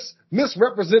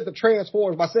misrepresent the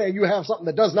Transformers by saying you have something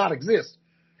that does not exist?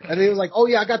 And he was like, oh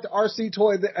yeah, I got the RC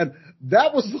toy. And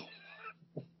that was,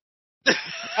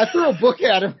 I threw a book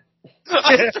at him.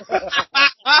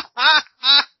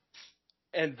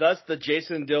 And thus the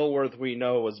Jason Dilworth we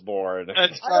know was born.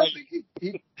 That's I don't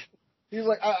think he's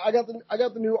like, I got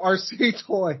the new RC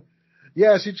toy.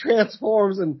 Yeah, she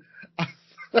transforms, and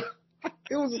it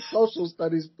was a social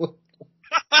studies book.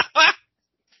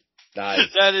 Nice.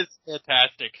 That is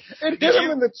fantastic. It hit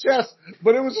him in the chest,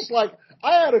 but it was just like,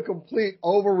 I had a complete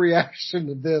overreaction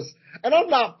to this. And I'm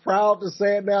not proud to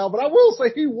say it now, but I will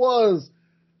say he was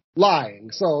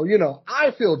lying. So,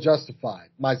 I feel justified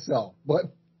myself, but.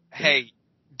 Hey,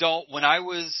 when I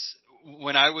was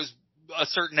a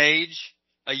certain age,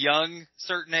 a young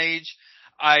certain age,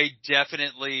 I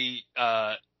definitely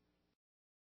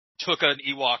took an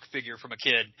Ewok figure from a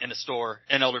kid in a store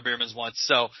in Elder Beerman's once.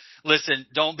 So listen,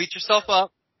 don't beat yourself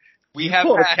up. We have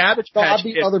a Cabbage Patch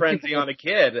Kid frenzy on a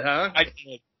kid, huh?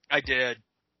 I did.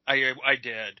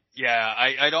 Yeah,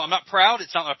 I'm not proud.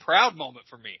 It's not a proud moment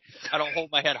for me. I don't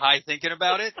hold my head high thinking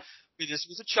about it. This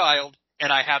was a child,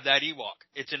 and I have that Ewok.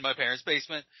 It's in my parents'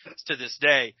 basement to this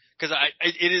day because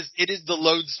it is the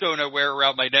lodestone I wear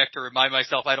around my neck to remind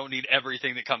myself I don't need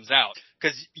everything that comes out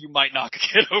because you might knock a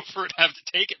kid over and have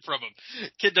to take it from him.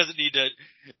 Kid doesn't need to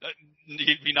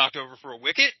be knocked over for a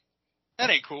wicket. That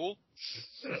ain't cool.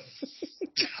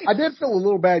 I did feel a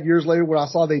little bad years later when I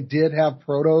saw they did have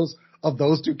protos of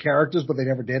those two characters, but they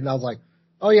never did, and I was like,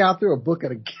 oh yeah, I threw a book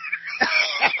at a kid.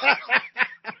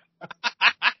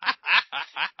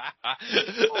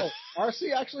 Oh,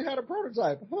 RC actually had a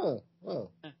prototype. Huh. Oh.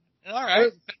 All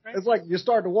right. It's like you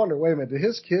start to wonder, wait a minute, did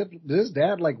his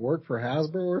dad like work for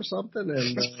Hasbro or something?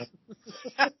 And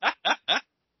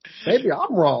maybe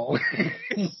I'm wrong.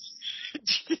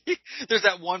 There's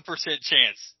that 1%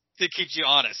 chance that keeps you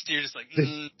honest. You're just like,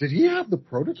 did he have the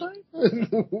prototype?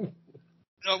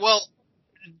 Well,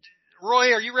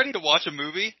 Roy, are you ready to watch a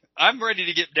movie? I'm ready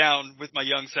to get down with my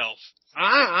young self.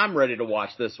 I'm ready to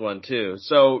watch this one too.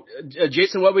 So,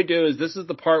 Jason, what we do is this is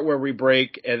the part where we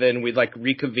break and then we like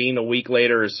reconvene a week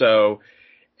later or so.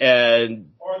 Or in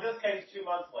this case, 2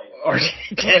 months later.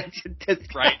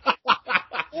 Right.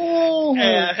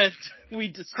 And we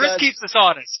discuss. Chris keeps us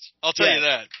honest. I'll tell you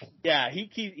that. Yeah, he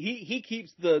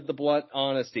keeps the blunt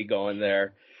honesty going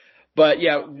there. But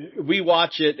yeah, we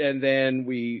watch it and then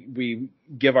we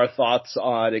give our thoughts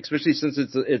on, especially since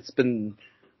it's been.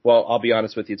 Well, I'll be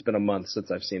honest with you, it's been a month since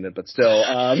I've seen it, but still,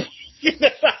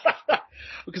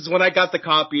 because when I got the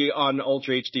copy on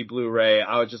Ultra HD Blu-ray,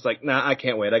 I was just like, nah, I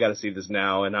can't wait. I gotta see this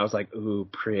now. And I was like, ooh,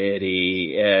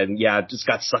 pretty. And yeah, just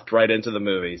got sucked right into the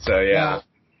movie. So yeah.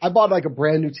 I bought like a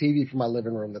brand new TV for my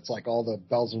living room that's like all the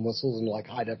bells and whistles and like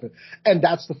high definition. And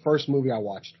that's the first movie I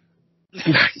watched.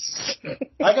 Nice.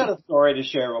 I got a story to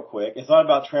share real quick. It's not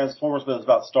about Transformers, but it's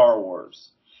about Star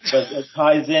Wars. But it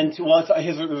ties into,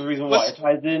 here's the reason why. It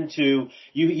ties into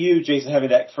you, Jason, having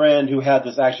that friend who had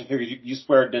this action figure you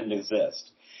swear it didn't exist.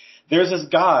 There's this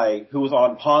guy who was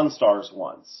on Pawn Stars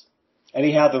once, and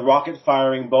he had the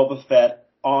rocket-firing Boba Fett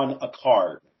on a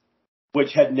card,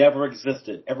 which had never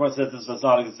existed. Everyone says this does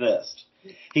not exist.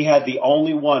 He had the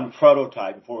only one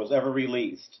prototype before it was ever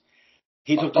released.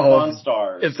 He took to Pawn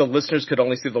Stars. If the listeners could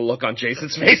only see the look on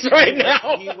Jason's face right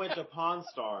now. He went to Pawn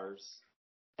Stars.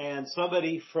 And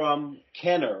somebody from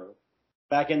Kenner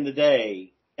back in the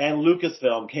day and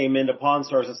Lucasfilm came into Pawn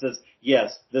Stars and says,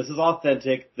 yes, this is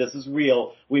authentic. This is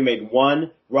real. We made one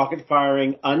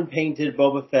rocket-firing, unpainted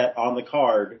Boba Fett on the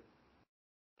card,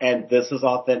 and this is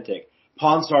authentic.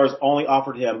 Pawn Stars only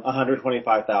offered him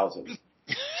 $125,000.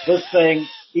 This thing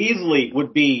easily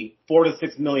would be $4 to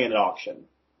 $6 million at auction.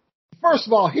 First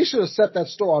of all, he should have set that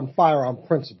store on fire on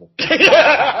principle.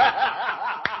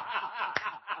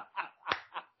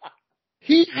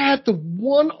 He had the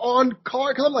one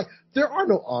on-card, because I'm like, there are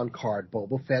no on-card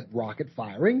Boba Fett rocket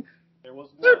firing. There was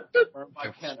one,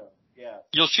 by Kenner, yeah.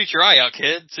 You'll shoot your eye out,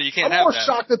 kid, so you can't have that. I'm more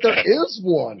shocked that there is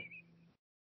one.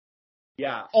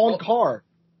 Yeah. On-card.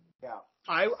 Yeah.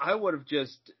 I would have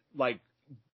just, like,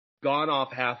 gone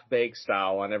off half-baked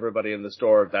style on everybody in the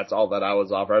store if that's all that I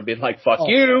was offered. I'd be like, fuck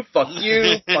you, fuck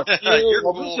you, fuck you.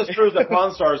 Well, this just proves that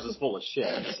Pawn Stars is full of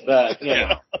shit. But, you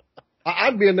know.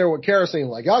 I'd be in there with kerosene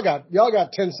like, y'all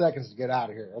got 10 seconds to get out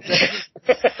of here, okay?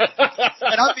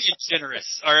 And I'm being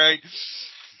generous, all right?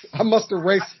 I must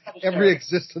erase every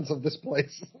existence of this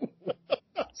place.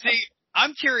 See,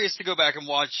 I'm curious to go back and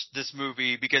watch this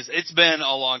movie because it's been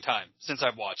a long time since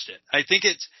I've watched it. I think,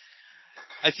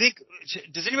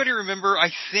 does anybody remember?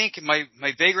 I think my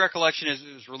vague recollection is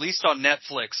it was released on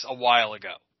Netflix a while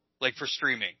ago, like for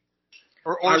streaming.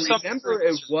 Or I remember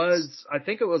it was, I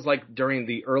think it was like during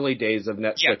the early days of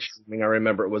Netflix streaming. I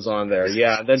remember it was on there.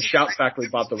 Yeah. Then Shout Factory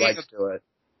bought the rights to it.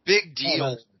 Big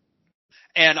deal.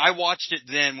 And I watched it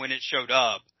then when it showed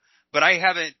up, but I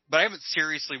haven't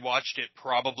seriously watched it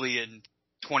probably in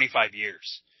 25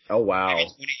 years. Oh, wow. Maybe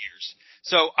 20 years.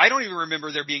 So I don't even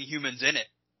remember there being humans in it.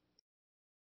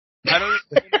 I don't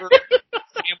remember.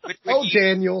 Oh,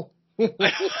 Daniel.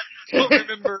 I don't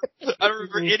remember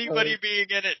anybody being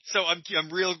in it, so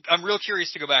I'm real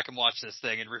curious to go back and watch this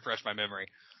thing and refresh my memory.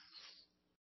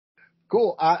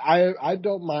 Cool. I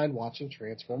don't mind watching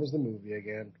Transformers the movie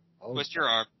again. Oh, twist your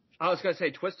arm. I was gonna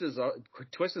say twist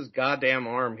his goddamn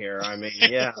arm here. I mean,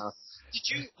 yeah.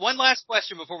 One last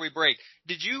question before we break.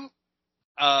 Did you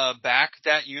back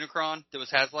that Unicron that was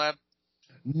HasLab?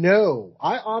 No,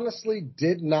 I honestly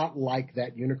did not like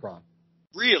that Unicron.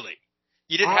 Really?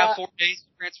 You didn't have 4 days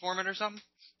to transform it or something?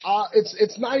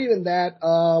 It's not even that.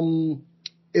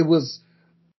 It was,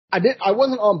 I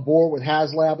wasn't on board with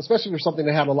HasLab, especially for something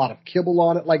that had a lot of kibble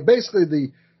on it. Like basically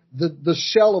the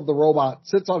shell of the robot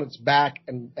sits on its back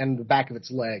and the back of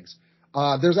its legs.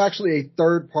 There's actually a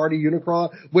third party Unicron,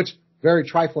 which very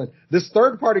trifling. This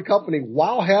third-party company,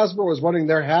 while Hasbro was running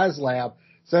their HasLab,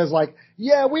 says like,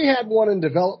 yeah, we had one in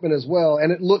development as well,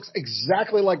 and it looks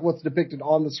exactly like what's depicted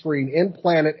on the screen in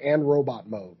planet and robot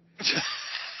mode.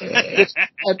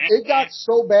 And it got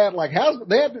so bad, like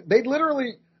Hasbro, they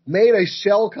literally made a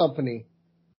shell company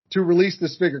to release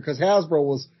this figure because Hasbro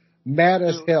was mad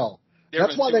as hell.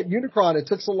 That's why that Unicron, it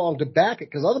took so long to back it,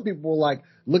 because other people were like,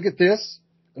 look at this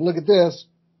and look at this.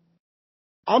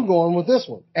 I'm going with this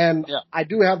one. And I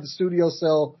do have the Studio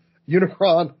Cell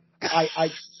Unicron. I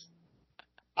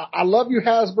love you,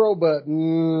 Hasbro, but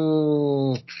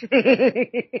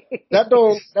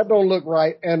that don't look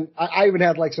right. And I even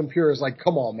had like some purists like,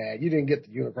 come on, man, you didn't get the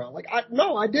Unicron. Like,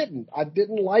 no, I didn't. I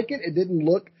didn't like it. It didn't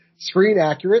look screen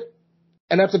accurate.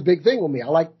 And that's a big thing with me.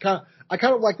 I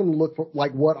kind of like them to look for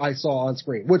like what I saw on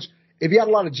screen, which if you had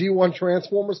a lot of G1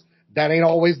 Transformers, that ain't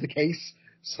always the case.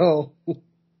 So.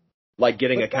 Like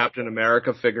getting a Captain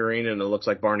America figurine and it looks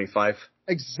like Barney Fife.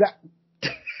 Exactly.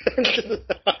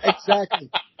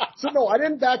 So no, I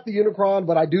didn't back the Unicron,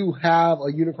 but I do have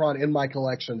a Unicron in my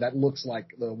collection that looks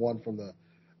like the one from the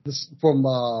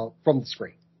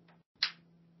screen.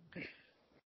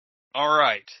 All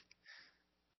right.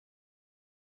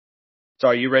 So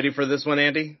are you ready for this one,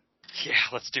 Andy? Yeah,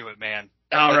 let's do it, man.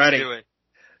 All righty. Let's do it.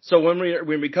 So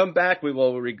when we come back, we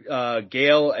will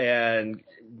regale and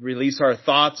release our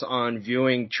thoughts on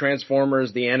viewing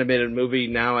Transformers, the animated movie,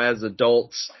 now as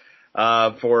adults.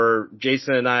 For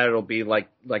Jason and I, it'll be like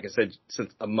I said,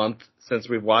 since a month since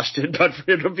we've watched it, but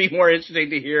it'll be more interesting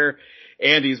to hear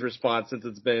Andy's response since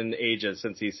it's been ages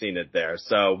since he's seen it there.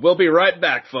 So we'll be right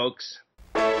back, folks.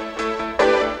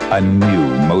 A new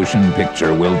motion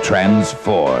picture will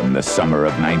transform the summer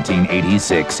of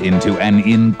 1986 into an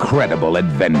incredible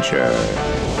adventure.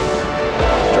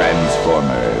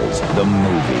 Transformers, the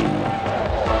movie.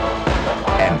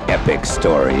 An epic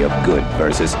story of good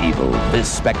versus evil.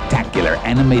 This spectacular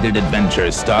animated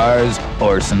adventure stars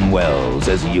Orson Welles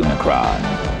as Unicron,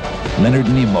 Leonard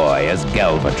Nimoy as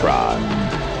Galvatron,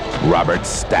 Robert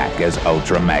Stack as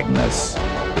Ultra Magnus,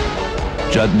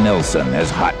 Judd Nelson as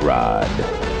Hot Rod,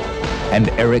 and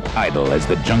Eric Idle as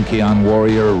the Junkion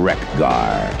warrior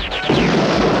Wreck-Gar.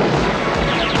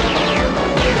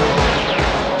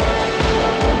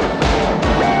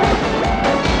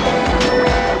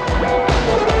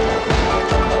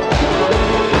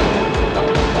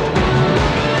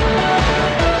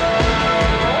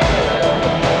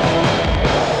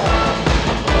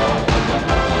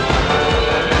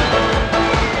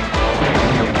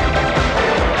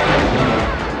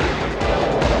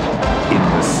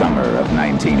 Summer of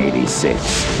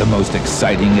 1986, the most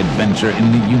exciting adventure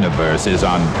in the universe is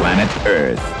on planet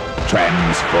Earth.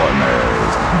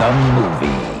 Transformers, the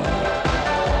movie.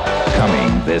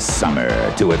 Coming this summer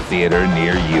to a theater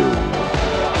near you.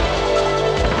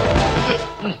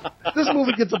 This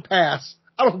movie gets a pass.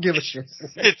 I don't give a shit.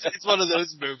 It's one of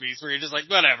those movies where you're just like,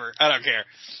 whatever, I don't care.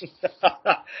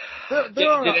 There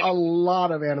are a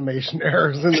lot of animation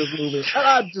errors in this movie, and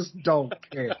I just don't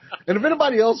care. And if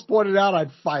anybody else pointed out,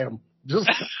 I'd fight them. Just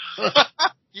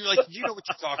You're like, you know what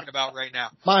you're talking about right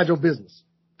now. Mind your business.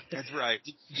 That's right.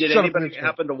 Did anybody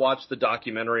happen to watch the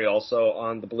documentary also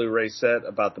on the Blu-ray set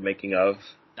about the making of?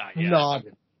 Not yet. No, I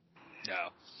didn't. No.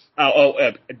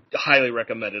 Highly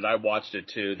recommended. I watched it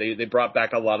too. They brought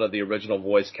back a lot of the original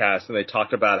voice cast, and they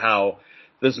talked about how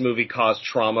this movie caused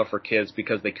trauma for kids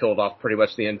because they killed off pretty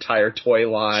much the entire toy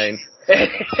line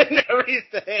and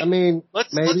everything. I mean,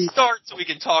 let's start so we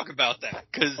can talk about that.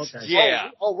 Cause yeah.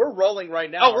 Oh, we're rolling right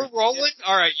now. Oh, we're rolling?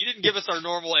 All right. You didn't give us our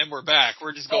normal and we're back.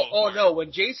 We're just going. Oh no.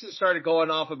 When Jason started going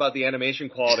off about the animation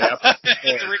quality, after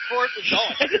the record was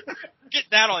on. Get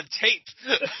that on tape.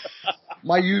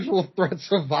 My usual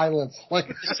threats of violence.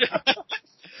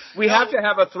 We have to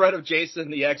have a threat of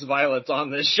Jason the X-Violence on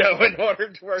this show in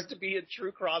order for it to be a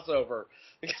true crossover.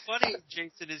 It's funny,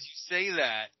 Jason, as you say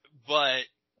that, but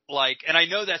and I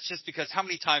know that's just because how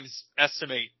many times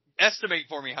estimate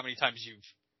for me how many times you've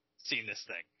seen this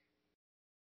thing.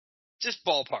 Just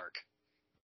ballpark.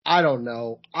 I don't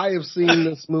know. I have seen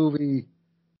this movie.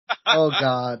 Oh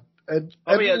God. At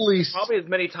least probably as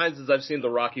many times as I've seen the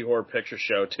Rocky Horror Picture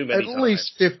Show. Too many times. At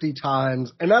least 50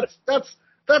 times, and that's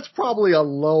probably a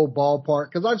low ballpark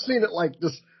because I've seen it like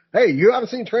this. Hey, you haven't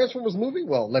seen Transformers movie?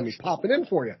 Well, let me pop it in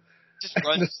for you. Just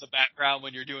runs in the background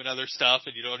when you're doing other stuff,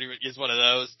 and you don't even use one of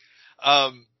those.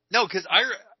 No, because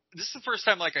this is the first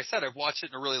time, like I said, I've watched it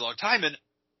in a really long time, and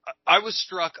I was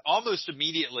struck almost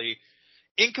immediately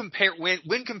when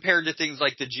compared to things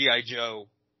like the G.I. Joe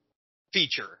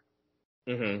feature.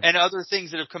 Mm-hmm. And other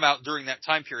things that have come out during that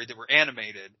time period that were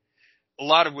animated, a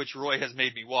lot of which Roy has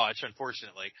made me watch,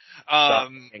 unfortunately.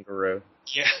 Kangaroo.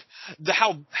 Yeah,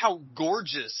 how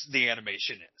gorgeous the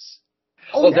animation is.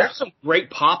 There's some great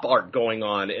pop art going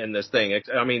on in this thing.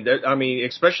 I mean,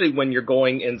 especially when you're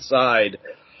going inside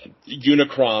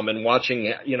Unicron and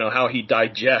watching, how he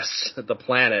digests the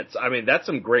planets. I mean, that's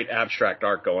some great abstract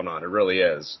art going on. It really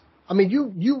is. I mean,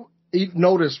 you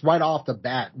notice right off the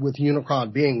bat with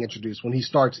Unicron being introduced when he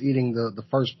starts eating the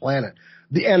first planet,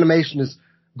 the animation is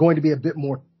going to be a bit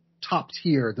more top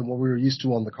tier than what we were used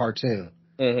to on the cartoon.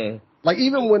 Mm-hmm. Like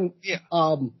even when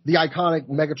the iconic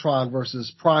Megatron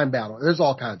versus Prime battle, there's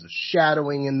all kinds of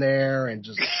shadowing in there and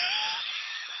just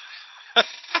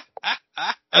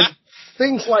and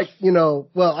things like,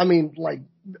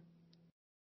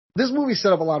 this movie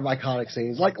set up a lot of iconic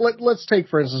scenes. Like let's take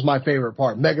for instance my favorite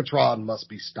part: Megatron must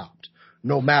be stopped,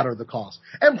 no matter the cost,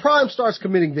 and Prime starts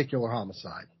committing vehicular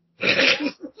homicide.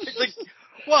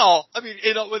 Well, I mean,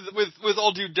 with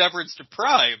all due deference to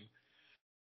Prime,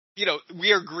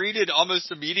 we are greeted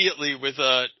almost immediately with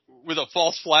a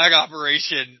false flag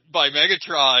operation by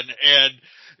Megatron, and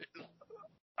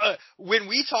when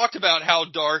we talked about how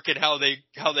dark and how they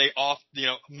off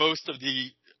most of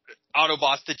the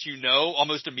Autobots that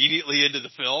almost immediately into the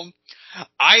film,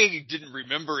 I didn't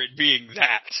remember it being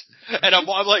that, and I'm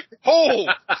like, oh,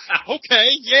 okay,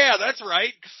 yeah, that's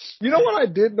right. You know what I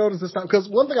did notice this time? Because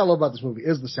one thing I love about this movie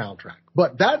is the soundtrack,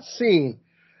 but that scene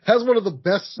has one of the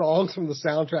best songs from the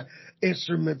soundtrack,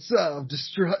 Instruments of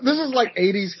Destruction. This is like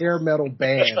 80s hair metal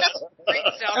band. And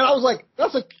I was like,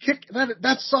 that's a kick,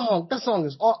 that song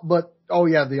is awesome. But, the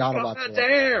Autobots.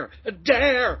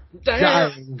 Dare.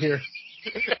 Dying here.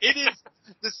 It is,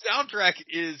 the soundtrack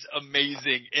is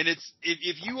amazing. And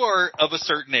if you are of a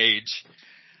certain age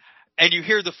and you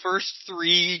hear the first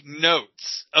 3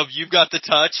 notes of You've Got the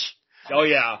Touch, oh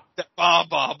yeah, that Bob,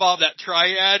 that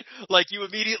triad, like you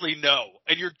immediately know,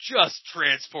 and you're just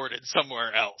transported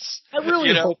somewhere else. I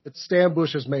really hope that Stan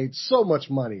Bush has made so much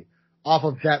money off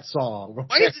of that song.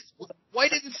 Why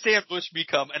didn't Stan Bush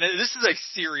become, and this is a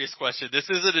serious question, this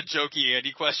isn't a jokey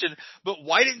Andy question, but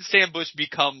why didn't Stan Bush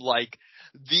become like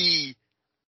the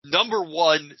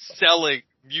 #1 selling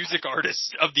music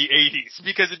artist of the 80s?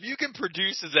 Because if you can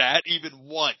produce that even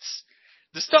once,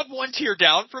 the stuff 1 tier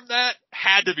down from that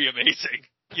had to be amazing,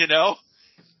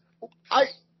 I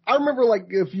remember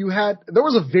there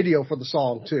was a video for the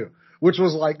song too, which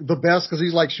was like the best because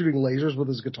he's like shooting lasers with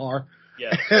his guitar.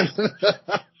 Yeah.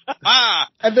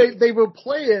 And they would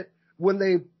play it when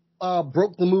they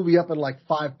broke the movie up in like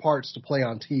 5 parts to play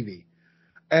on TV.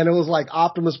 And it was like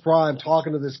Optimus Prime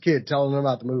talking to this kid, telling him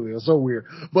about the movie. It was so weird.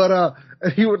 But,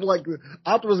 he would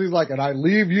Optimus, he's like, and I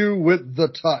leave you with the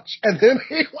touch. And then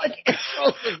he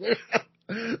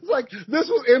it's like, this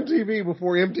was MTV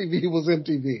before MTV was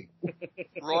MTV.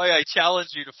 Roy, I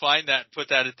challenge you to find that and put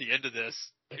that at the end of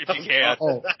this, if you can.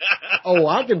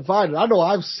 I can find it. I know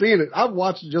I've seen it. I've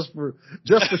watched it just for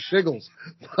shiggles.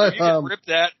 But, if you can rip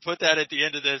that, put that at the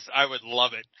end of this, I would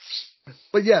love it.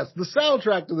 But yes, the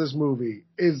soundtrack to this movie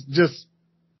is just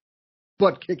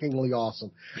butt-kickingly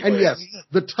awesome. And yes,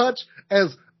 the touch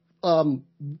as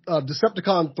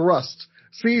Decepticon Thrust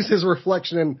sees his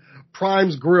reflection in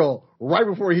Prime's grill right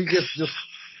before he gets just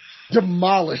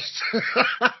demolished.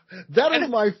 That is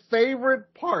my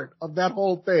favorite part of that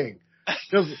whole thing.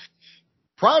 Because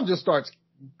Prime just starts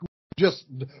just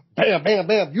bam, bam,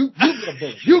 bam. You get a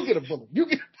bullet. You get a bullet. You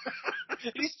get.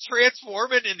 He's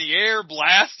transforming in the air,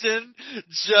 blasting.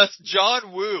 Just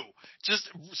John Woo, just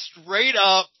straight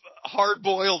up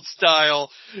hard-boiled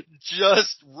style,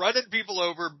 just running people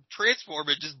over,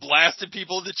 transforming, just blasting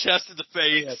people in the chest and the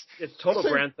face. Yeah, it's total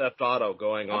Grand Theft Auto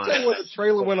going on. I'll tell you what, the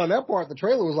trailer went on that part. The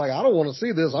trailer was like, I don't want to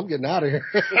see this. I'm getting out of here.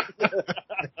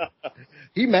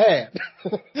 He mad.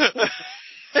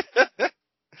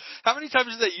 How many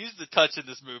times did they use the touch in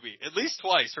this movie? At least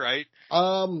twice, right?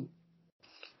 That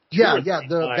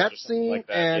scene like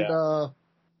that, and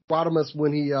Rodimus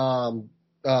when he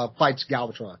fights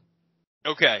Galvatron.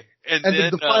 Okay. And then,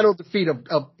 the final defeat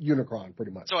of Unicron,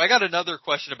 pretty much. So I got another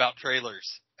question about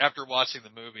trailers after watching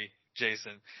the movie,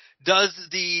 Jason. Does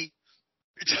the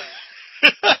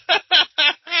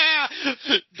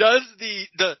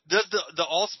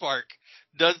Allspark,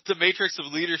 does the Matrix of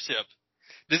Leadership,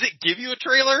 does it give you a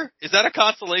trailer? Is that a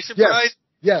consolation prize?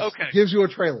 Yes. Okay. It gives you a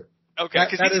trailer. Okay,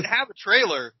 because he didn't have a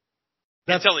trailer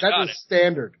until he got it. That is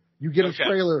standard. You get a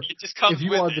trailer it just comes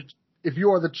if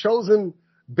you are the chosen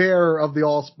bearer of the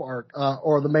Allspark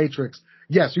or the Matrix.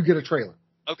 Yes, you get a trailer.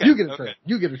 Okay. You get a trailer.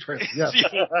 You get a trailer. Yes.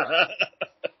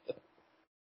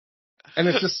 And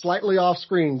it's just slightly off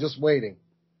screen, just waiting.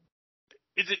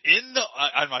 Is it in the?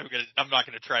 I'm not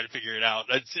gonna try to figure it out.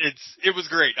 It was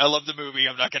great. I love the movie.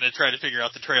 I'm not gonna try to figure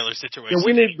out the trailer situation.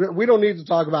 Yeah, we don't need to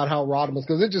talk about how Rodimus,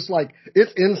 because it's just like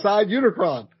it's inside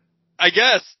Unicron. I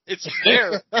guess it's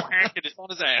there, and it's on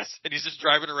his ass, and he's just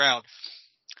driving around.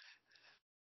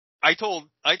 I told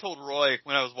Roy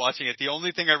when I was watching it, the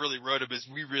only thing I really wrote up is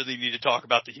we really need to talk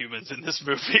about the humans in this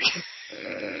movie.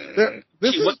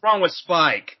 What's wrong with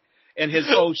Spike and his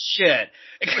oh shit?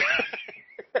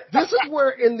 This is where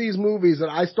in these movies that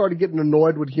I started getting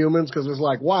annoyed with humans, because it's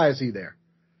like, why is he there?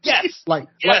 Yes. Like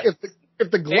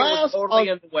if the glass totally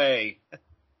in the way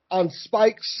on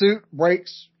Spike's suit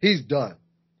breaks, he's done.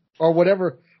 Or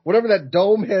whatever that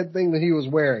dome head thing that he was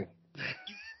wearing.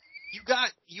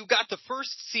 You got the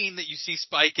first scene that you see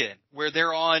Spike in, where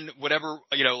they're on whatever,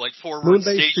 like forward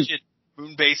station,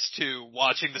 Moonbase 2,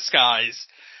 watching the skies,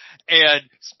 and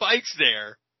Spike's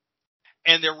there,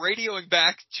 and they're radioing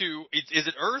back to, is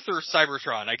it Earth or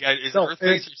Cybertron? Is it Earth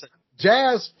base or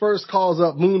Jazz first calls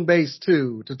up Moonbase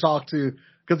 2 to talk to,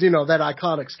 because that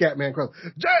iconic Scatman Crothers.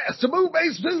 Jazz to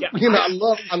Moonbase 2. Yeah,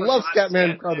 I love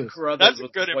Scatman Crothers. That's a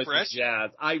good impression.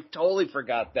 Jazz. I totally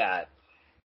forgot that.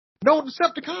 No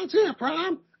Decepticons here,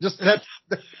 Prime. Just that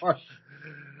part.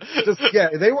 Yeah,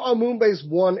 they were on Moonbase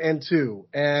 1 and 2,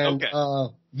 and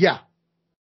yeah.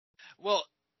 Well,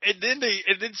 and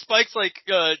then Spike's like,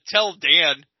 tell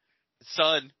Dan,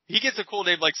 son. He gets a cool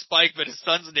name like Spike, but his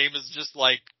son's name is just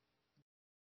like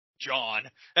John.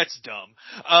 That's dumb.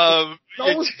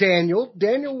 So was Daniel.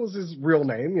 Daniel was his real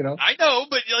name, I know,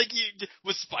 but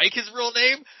was Spike his real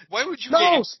name? Why would you?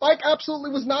 No, Spike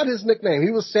absolutely was not his nickname. He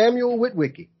was Samuel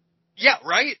Witwicky. Yeah,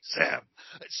 right, Sam.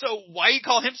 So why you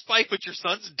call him Spike, but your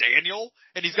son's Daniel,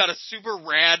 and he's got a super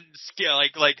rad skill,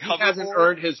 like he hasn't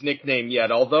earned his nickname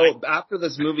yet. Although after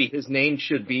this movie, his nickname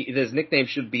should be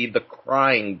the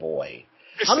Crying Boy.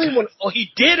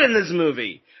 He did in this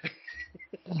movie.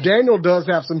 Daniel does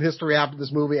have some history after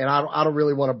this movie, and I don't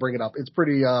really want to bring it up. It's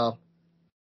pretty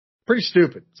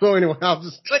stupid. So anyway,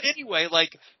 But anyway,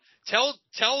 tell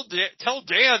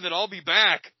Dan that I'll be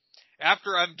back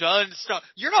after I'm done. Stuff.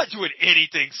 You're not doing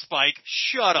anything, Spike.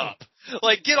 Shut up.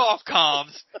 Get off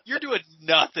comms. You're doing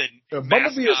nothing.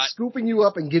 Bumblebee is scooping you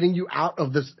up and getting you out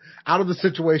of the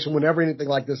situation whenever anything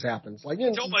like this happens.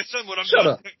 Tell my son when I'm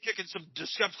done kicking some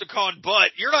Decepticon butt.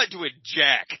 You're not doing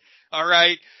jack. All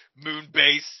right,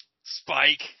 Moonbase,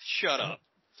 Spike. Shut up.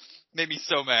 Made me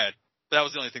so mad. That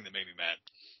was the only thing that made me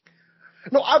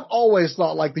mad. No, I've always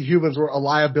thought the humans were a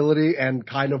liability and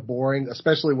kind of boring,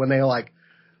 especially when they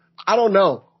I don't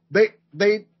know. They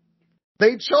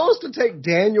chose to take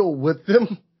Daniel with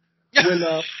them when,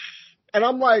 and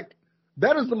I'm like,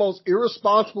 that is the most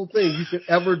irresponsible thing you could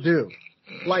ever do.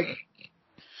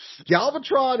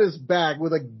 Galvatron is back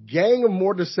with a gang of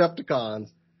more Decepticons,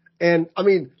 and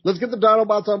let's get the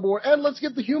Dinobots on board and let's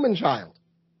get the human child.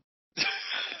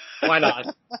 Why not?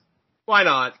 Why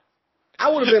not?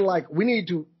 I would have been like, we need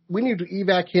to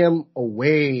evac him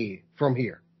away from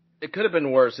here. It could have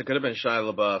been worse. It could have been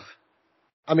Shia LaBeouf.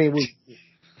 I'm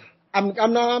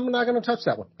not going to touch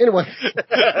that one. Anyway,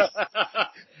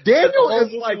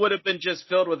 Daniel would have been just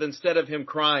filled with, instead of him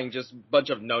crying, just a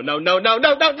bunch of no.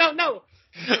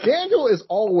 Daniel is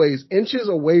always inches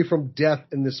away from death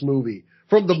in this movie.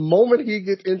 From the moment he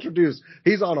gets introduced,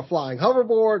 he's on a flying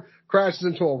hoverboard, crashes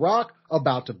into a rock,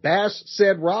 about to bash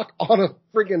said rock on a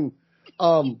freaking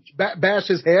bash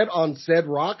his head on said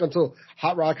rock until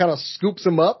Hot Rod kind of scoops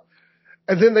him up.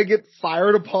 And then they get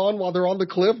fired upon while they're on the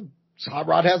cliff. Hot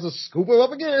Rod has to scoop him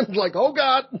up again. Like, oh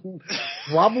God,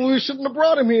 probably shouldn't have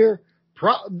brought him here.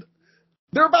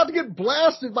 They're about to get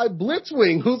blasted by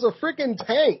Blitzwing, who's a freaking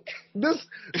tank. This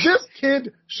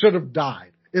kid should have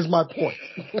died, is my point.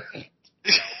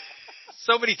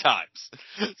 So many times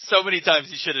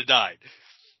he should have died.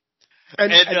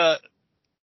 And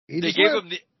they gave him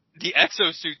the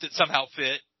exosuit that somehow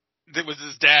fit. That was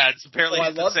his dad's. Apparently,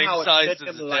 it's the same size as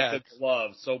his dad. Like a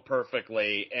glove so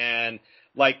perfectly, and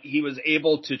he was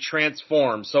able to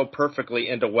transform so perfectly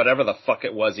into whatever the fuck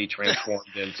it was he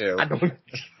transformed into.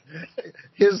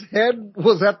 His head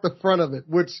was at the front of it,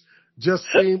 which just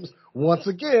seems once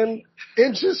again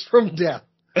inches from death.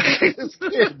 This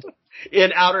kid.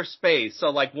 In outer space,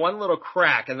 so one little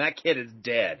crack and that kid is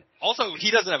dead. Also,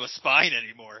 he doesn't have a spine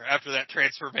anymore after that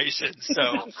transformation, so.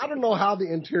 I don't know how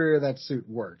the interior of that suit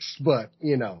works, but,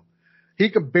 he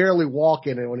could barely walk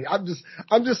in it.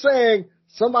 I'm just saying,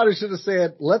 somebody should have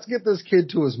said, let's get this kid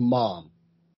to his mom,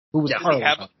 who was Carly.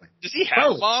 Does he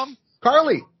have a mom?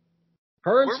 Carly.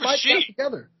 Her and Where Spike got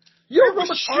together. You don't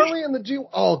remember Carly and the Jew?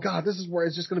 Oh God, this is where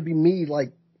it's just going to be me,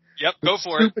 Yep, go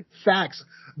for it. Stupid facts.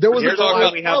 There was Here's a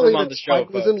why we have him on the show,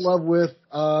 Spike was in love with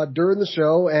during the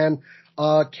show, and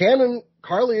canon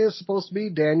Carly is supposed to be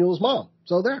Daniel's mom.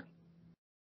 So there.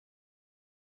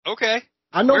 Okay.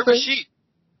 I know. Where was she?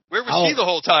 Where was she the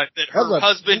whole time? That her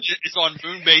husband is on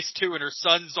Moonbase 2 and her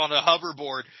son's on a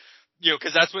hoverboard. You know,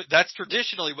 because that's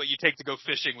traditionally what you take to go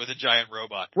fishing with a giant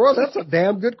robot. Well, that's a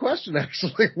damn good question,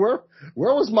 actually. Where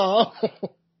was Mom?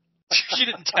 She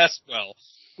didn't test well.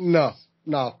 No,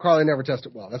 Carly never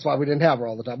tested well. That's why we didn't have her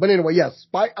all the time. But anyway, yes,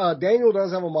 Spike, Daniel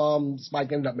does have a mom.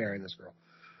 Spike ended up marrying this girl.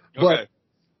 Okay.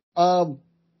 But,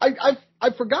 I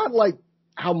forgot, like,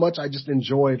 how much I just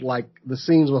enjoyed, like, the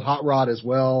scenes with Hot Rod as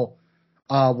well,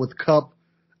 with Cup.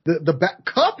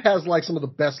 Cup has, like, some of the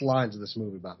best lines of this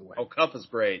movie, by the way. Oh, Cup is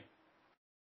great.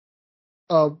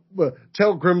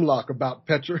 Tell Grimlock about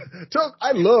Petra.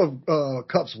 I love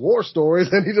Cup's war stories,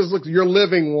 and he just looks, you're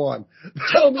living one.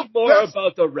 Tell me more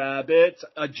about the rabbit.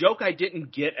 A joke I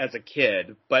didn't get as a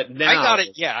kid, but now I got it.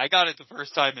 Yeah, I got it the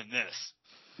first time in this.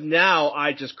 Now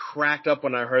I just cracked up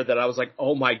when I heard that. I was like,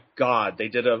 oh my god, they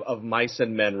did a Mice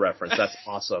and Men reference. That's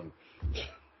awesome.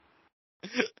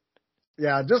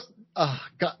 Yeah, just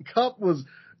Cup was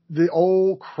the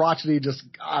old crotchety, just,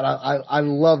 God, I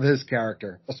love his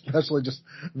character, especially just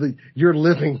you're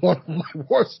living one of my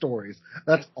war stories.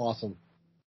 That's awesome.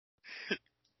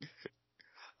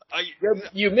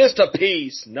 You missed a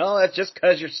piece. No, that's just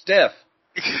because you're stiff.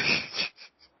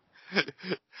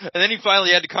 And then he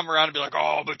finally had to come around and be like,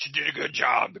 oh, but you did a good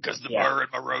job because the burr in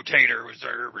my rotator was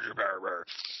there.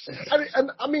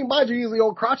 I mean, mind you, he's the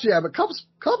old crotchety guy, but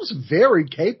Cup's very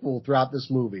capable throughout this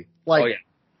movie. Like,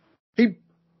 he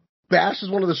bashes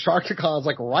one of the Sharkticons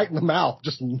like right in the mouth,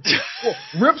 just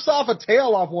rips off a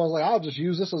tail off one. Like, I'll just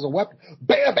use this as a weapon.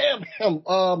 Bam, bam,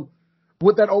 bam.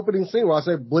 With that opening scene where I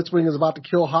say Blitzwing is about to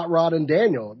kill Hot Rod and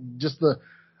Daniel, just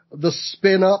the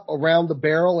spin up around the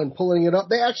barrel and pulling it up.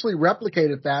 They actually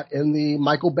replicated that in the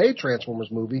Michael Bay Transformers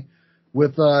movie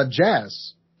with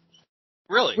Jazz.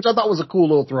 Really? Which I thought was a cool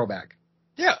little throwback.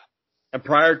 Yeah. And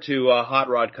prior to Hot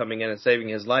Rod coming in and saving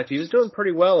his life, he was doing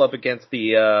pretty well up against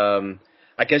the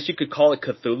I guess you could call it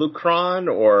Cthulhu-Cron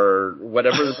or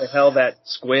whatever the hell that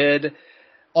squid.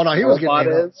 Oh no, he was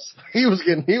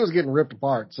getting ripped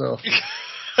apart. So,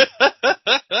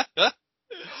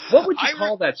 what would you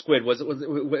call that squid? Was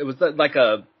that like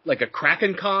a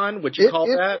Kraken Con? Would you call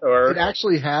that? Or it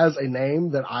actually has a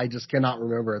name that I just cannot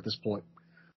remember at this point.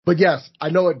 But yes, I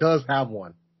know it does have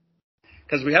one.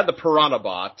 Because we had the Piranha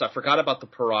Bots. I forgot about the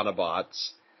Piranha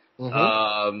Bots.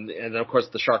 Mm-hmm. And then of course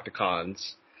the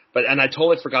Sharkticons. And I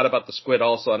totally forgot about the squid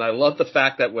also, and I love the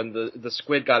fact that when the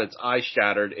squid got its eye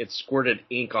shattered, it squirted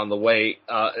ink on the way,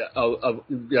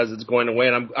 as it's going away,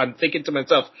 and I'm thinking to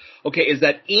myself, okay, is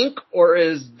that ink or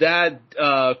is that,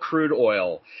 crude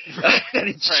oil? And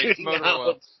it's shooting out.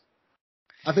 Oil.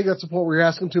 I think that's the point where you're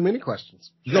asking too many questions.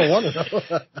 You don't want to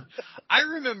know. I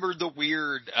remember the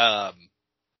weird,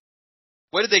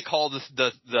 what did they call the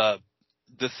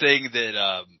thing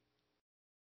that,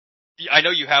 I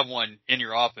know you have one in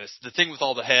your office. The thing with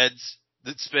all the heads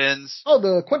that spins. Oh,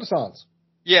 the quintessons.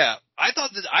 Yeah. I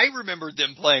remembered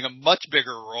them playing a much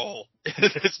bigger role in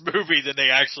this movie than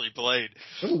they actually played.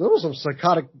 There were some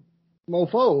psychotic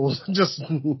mofos. Just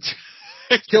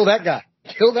kill that guy.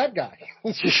 Kill that guy.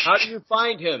 How do you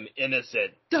find him?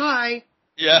 Innocent. Die.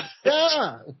 Yeah.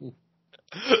 Yeah.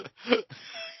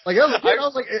 Like, I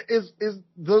was like,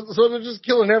 so they're just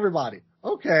killing everybody.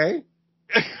 Okay.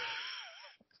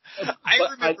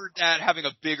 I remember that having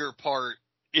a bigger part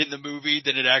in the movie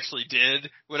than it actually did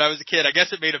when I was a kid. I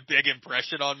guess it made a big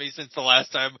impression on me since the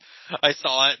last time I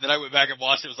saw it. And then I went back and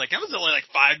watched it. It was like, that was only like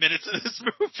 5 minutes of this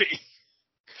movie.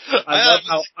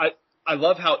 I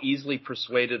love how easily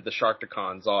persuaded the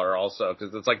Sharkticons are also,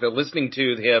 because it's like they're listening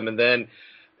to him, and then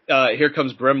here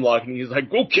comes Grimlock, and he's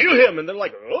like, go kill him! And they're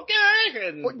like, okay!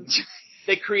 And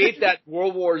they create that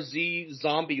World War Z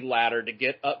zombie ladder to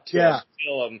get up to him and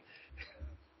kill him.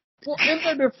 Well,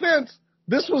 in their defense,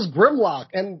 this was Grimlock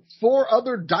and 4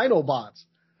 other Dinobots.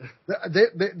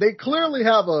 They clearly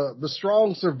have the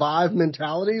strong survive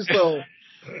mentality, so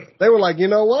they were like, you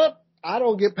know what? I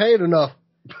don't get paid enough.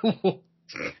 Yeah,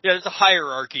 there's a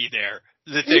hierarchy there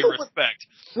that they respect.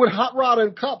 With Hot Rod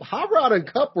and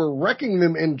Cup were wrecking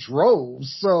them in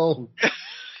droves, so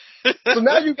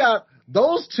now you got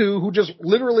those two who just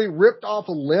literally ripped off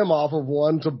a limb off of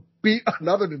one to beat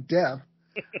another to death.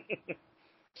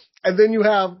 And then you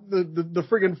have the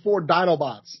friggin' 4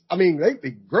 Dinobots. I mean,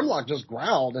 Grimlock just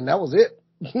growled, and that was it.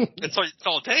 That's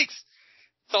all it takes.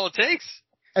 That's all it takes.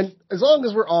 And as long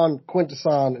as we're on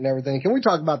Quintesson and everything, can we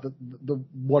talk about the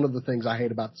one of the things I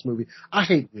hate about this movie? I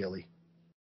hate Wheelie.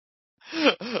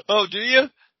 Oh, do you?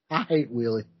 I hate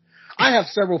Wheelie. I have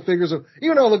several figures of,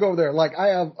 even though I look over there, like I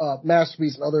have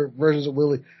Masterpiece and other versions of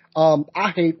Wheelie.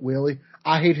 I hate Wheelie.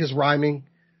 I hate his rhyming.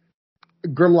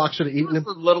 Grimlock should have eaten him.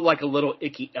 A little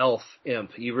icky elf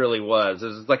imp. He really was. It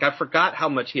was like, I forgot how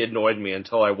much he annoyed me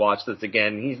until I watched this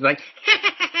again. He's like,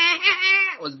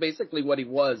 was basically what he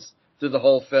was through the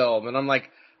whole film. And I'm like,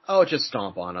 oh, just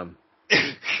stomp on him.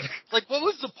 Like, what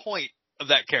was the point of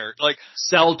that character? Like,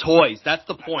 sell toys. That's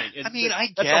the point. I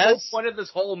guess. That's the whole point of this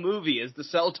whole movie is to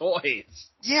sell toys.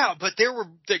 Yeah, but there were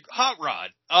Hot Rod,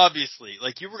 obviously.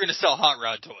 Like, you were going to sell Hot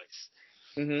Rod toys.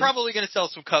 Mm-hmm. Probably going to sell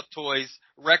some cup toys.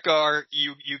 Wreck-Ar,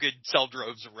 you could sell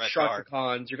droves of Wreck-Ar.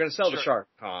 Sharkicons. You're going to sell the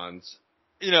Sharkicons.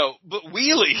 You know, but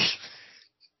Wheelie,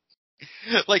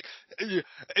 like,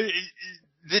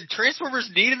 did Transformers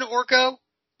need an Orko?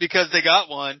 Because they got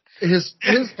one. His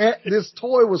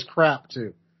toy was crap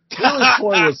too. Wheelie's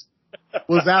toy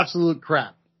was absolute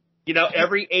crap. You know,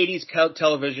 every 80s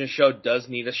television show does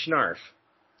need a Schnarf.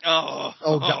 Oh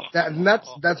God.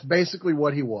 That's basically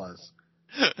what he was.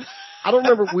 I don't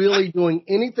remember Wheelie doing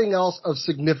anything else of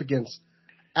significance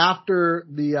after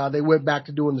they went back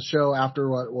to doing the show after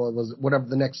whatever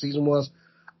the next season was.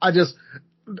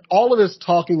 All of this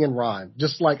talking in rhyme,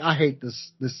 just like I hate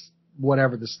this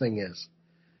whatever this thing is.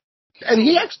 And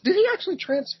did he actually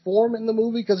transform in the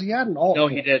movie? Because he had an alt. No,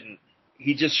 he didn't.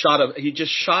 He just shot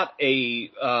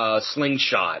a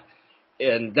slingshot,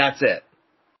 and that's it.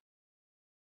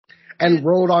 And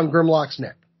rode on Grimlock's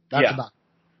neck. That's about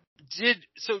it.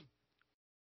 So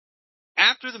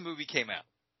after the movie came out,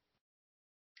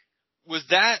 was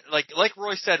that like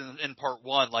Roy said in part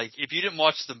one? Like, if you didn't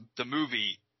watch the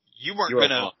movie, you were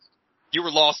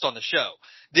lost on the show.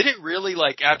 Did it really,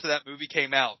 like, after that movie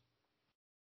came out,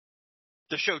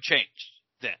 the show changed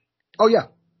then? Oh yeah,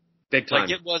 big time.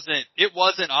 Like, it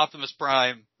wasn't Optimus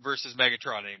Prime versus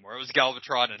Megatron anymore. It was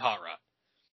Galvatron and Hot Rod.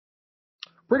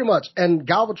 Pretty much, and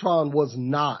Galvatron was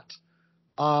not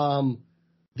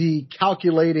the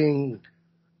calculating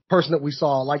person that we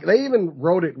saw. Like, they even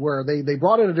wrote it where they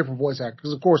brought in a different voice actor,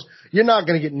 because of course you're not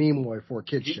going to get Nimoy for a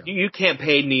kid's show. You can't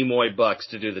pay Nimoy bucks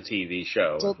to do the TV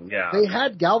show. So they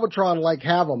had Galvatron like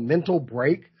have a mental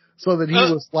break so that he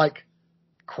was like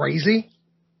crazy.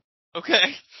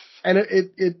 Okay. And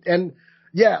and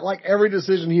like every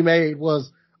decision he made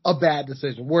was a bad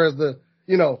decision. Whereas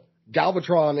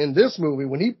Galvatron in this movie,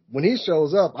 when he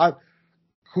shows up,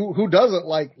 who doesn't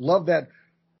like love that?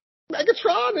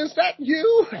 Megatron, is that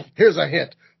you? Here's a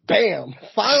hint. Bam!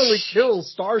 Finally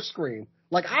kills Starscream.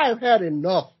 Like, I have had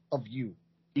enough of you.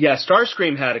 Yeah,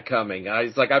 Starscream had it coming. I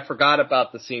forgot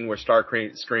about the scene where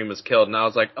Starscream was killed, and I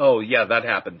was like, oh yeah, that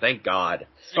happened. Thank God.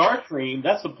 Starscream,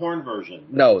 that's the porn version.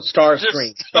 No,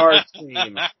 Starscream.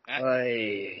 Starscream.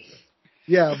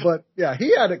 Yeah, but yeah,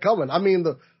 he had it coming. I mean,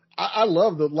 I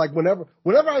love whenever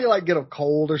I like get a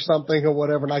cold or something or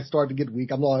whatever, and I start to get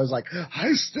weak, I'm always like,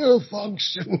 I still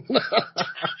function.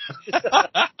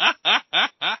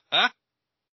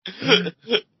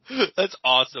 That's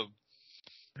awesome.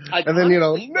 And then,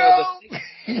 no!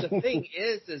 The thing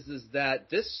is that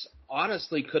this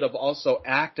honestly could have also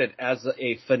acted as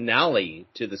a finale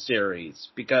to the series,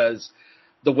 because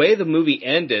the way the movie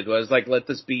ended was like, let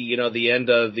this be, the end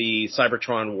of the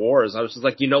Cybertron Wars. I was just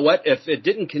like, you know what? If it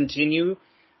didn't continue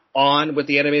on with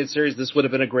the animated series, this would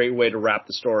have been a great way to wrap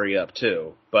the story up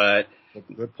too. But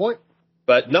good point.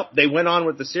 But nope, they went on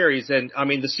with the series, and I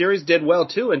mean, the series did well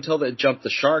too until they jumped the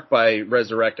shark by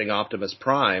resurrecting Optimus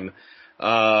Prime.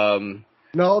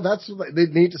 No, they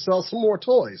need to sell some more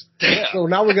toys. Yeah. So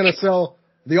now we're going to sell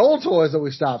the old toys that we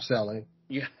stopped selling.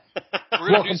 Yeah.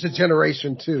 Welcome to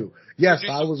Generation 2. Yes,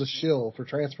 I was a shill for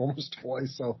Transformers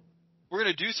toys, so. We're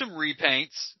going to do some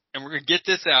repaints, and we're going to get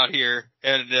this out here,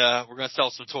 and we're going to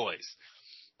sell some toys.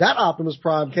 That Optimus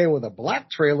Prime came with a black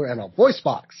trailer and a voice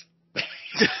box.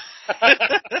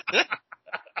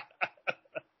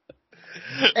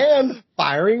 And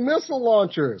firing missile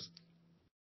launchers.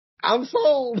 I'm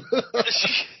sold.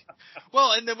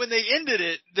 Well, and then when they ended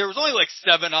it, there was only like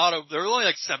seven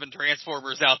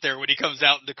Transformers out there when he comes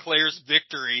out and declares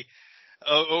victory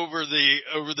over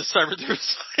the Cyber.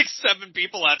 There's like 7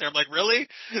 people out there. I'm like, really?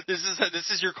 This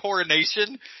is your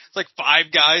coronation? It's like 5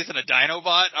 guys and a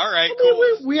Dinobot. All right,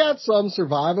 cool. We had some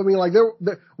survive. I mean, like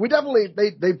we definitely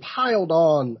they piled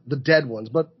on the dead ones,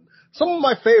 but some of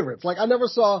my favorites, like I never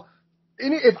saw.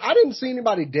 If I didn't see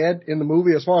anybody dead in the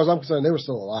movie, as far as I'm concerned, they were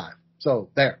still alive. So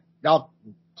there, y'all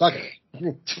suck it.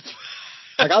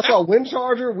 Like I saw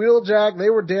Windcharger, Wheeljack,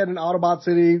 they were dead in Autobot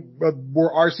City.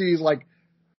 Were RCs like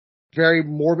very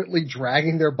morbidly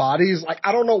dragging their bodies? Like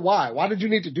I don't know why. Why did you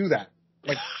need to do that?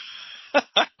 Like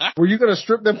Were you going to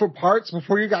strip them for parts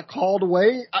before you got called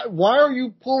away? Why are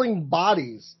you pulling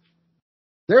bodies?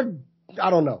 I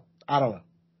don't know.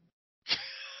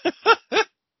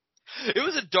 It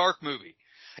was a dark movie.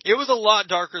 It was a lot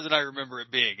darker than I remember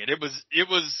it being, and it was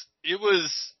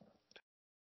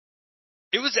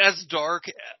as dark.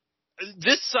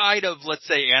 This side of, let's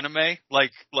say, anime,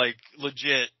 like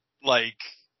legit, like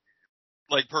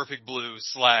Perfect Blue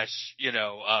 / why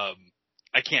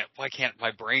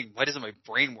doesn't my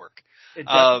brain work? It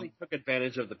definitely took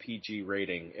advantage of the PG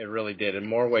rating. It really did, in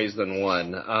more ways than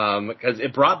one. Because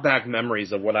it brought back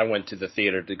memories of when I went to the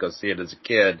theater to go see it as a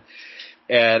kid.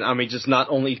 And I mean, just not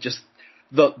only just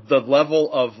the level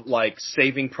of like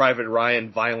Saving Private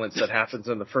Ryan violence that happens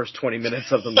in the first 20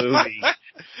 minutes of the movie,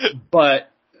 but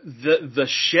the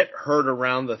shit heard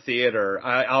around the theater.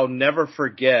 I'll never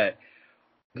forget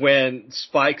when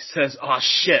Spike says, "Oh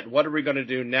shit, what are we going to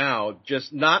do now?"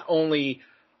 Just not only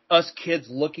us kids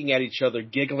looking at each other,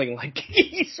 giggling like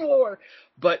he swore,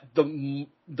 but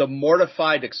the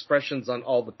mortified expressions on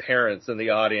all the parents in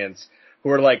the audience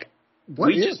who are like,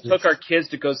 we just took our kids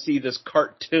to go see this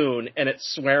cartoon and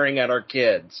it's swearing at our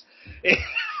kids.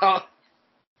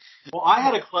 Well, I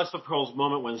had a Clutch of Pearls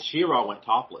moment when She-Ra went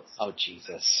topless. Oh,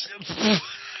 Jesus.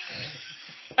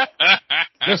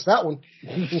 Just that one.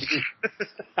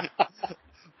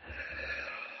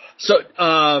 So,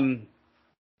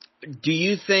 do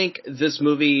you think this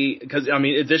movie, because, I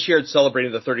mean, this year it's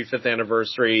celebrating the 35th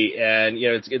anniversary, and,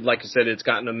 like I said, it's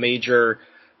gotten a major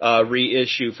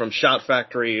reissue from Shout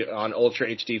Factory on Ultra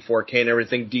HD 4K and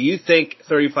everything. Do you think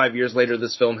 35 years later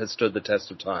this film has stood the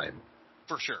test of time?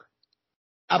 For sure.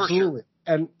 Absolutely.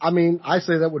 And, I mean, I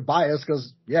say that with bias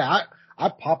because, I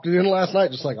popped it in last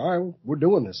night just like, all right, we're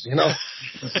doing this,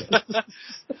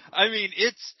 I mean,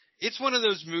 it's one of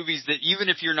those movies that even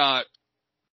if you're not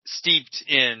steeped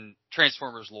in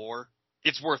Transformers lore,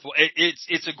 it's worthwhile.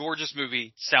 It's a gorgeous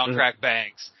movie. Soundtrack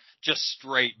bangs, just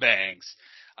straight bangs.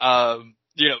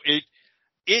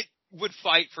 It would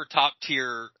fight for top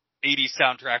tier 80s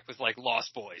soundtrack with like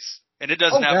Lost Boys, and it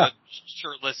doesn't have a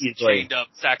shirtless, chained up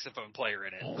saxophone player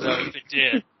in it. So if it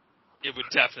did, it would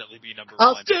definitely be number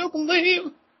one. I still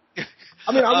believe.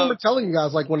 I mean, I remember telling you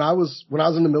guys, like when I was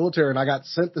in the military and I got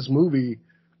sent this movie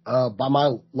by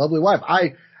my lovely wife,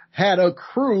 I had a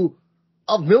crew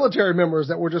of military members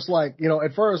that were just like,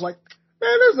 at first like,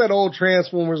 man, there's that old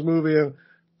Transformers movie. And,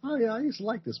 oh yeah, I used to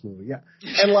like this movie. Yeah.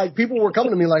 And like people were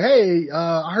coming to me like, hey,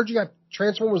 I heard you got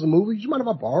Transformers the movie. Do you mind if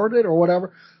I borrowed it or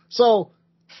whatever? So,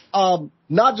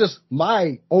 not just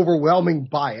my overwhelming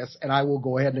bias, and I will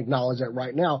go ahead and acknowledge that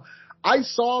right now. I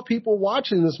saw people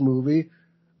watching this movie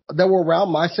that were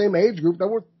around my same age group that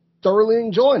were thoroughly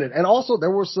enjoying it. And also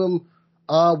there were some,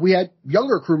 we had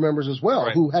younger crew members as well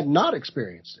who had not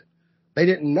experienced it. They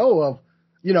didn't know of,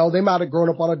 they might have grown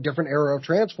up on a different era of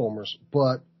Transformers,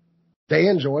 but they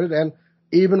enjoyed it. And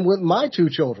even with my two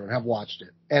children have watched it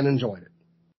and enjoyed it.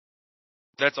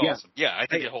 That's awesome. Yeah, I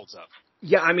think it holds up.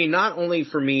 Yeah, I mean, not only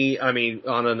for me, I mean,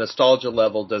 on a nostalgia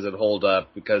level does it hold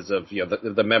up because of,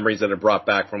 the memories that it brought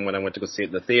back from when I went to go see it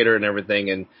in the theater and everything,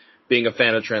 and being a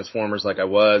fan of Transformers like I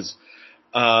was.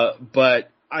 But,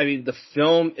 I mean, the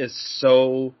film is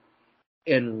so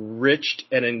enriched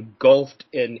and engulfed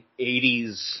in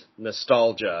 80s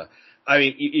nostalgia. I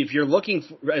mean, if you're looking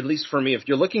for, at least for me, if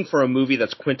you're looking for a movie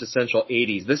that's quintessential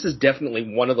 80s, this is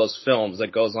definitely one of those films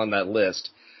that goes on that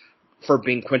list for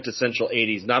being quintessential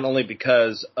 80s, not only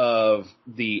because of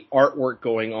the artwork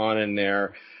going on in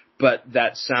there, but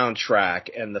that soundtrack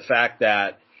and the fact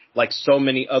that, like so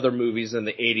many other movies in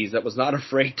the 80s, that was not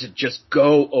afraid to just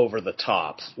go over the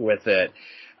top with it.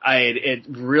 It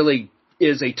really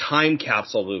is a time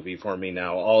capsule movie for me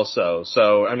now also.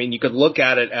 So, I mean, you could look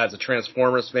at it as a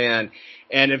Transformers fan,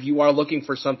 and if you are looking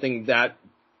for something that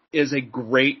is a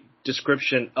great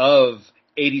description of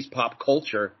 80s pop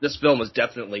culture, this film is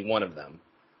definitely one of them.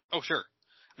 Oh, sure.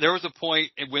 There was a point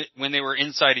when they were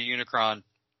inside a Unicron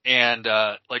and,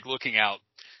 like looking out,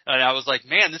 and I was like,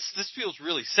 man, this feels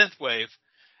really synthwave.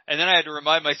 And then I had to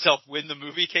remind myself when the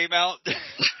movie came out.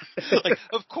 Like,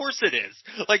 of course it is.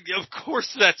 Like, of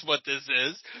course that's what this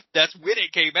is. That's when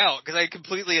it came out. Because I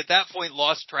completely, at that point,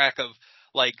 lost track of,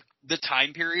 like, the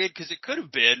time period. Because it could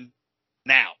have been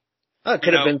now. Oh, it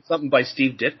could have been something by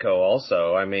Steve Ditko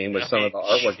also. I mean, with some of the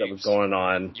artwork that was going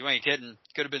on. You ain't kidding.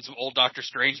 Could have been some old Doctor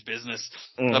Strange business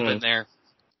up in there.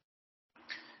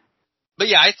 But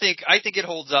yeah, I think it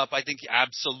holds up. I think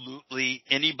absolutely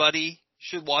anybody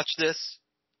should watch this.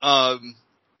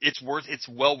 It's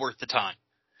well worth the time.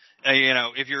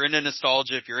 If you're into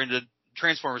nostalgia, if you're into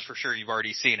Transformers, for sure, you've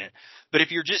already seen it. But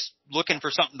if you're just looking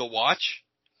for something to watch,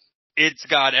 it's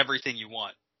got everything you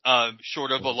want.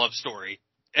 short of a love story.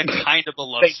 And kind of a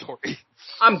love story.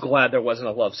 I'm glad there wasn't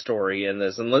a love story in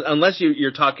this, unless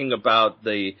you're talking about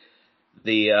the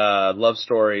love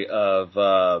story of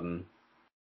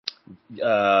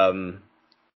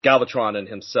Galvatron and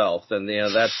himself, then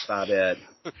that's about it.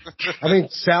 I mean,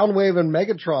 Soundwave and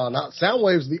Megatron.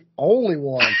 Soundwave's the only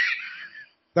one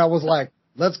that was like,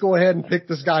 let's go ahead and pick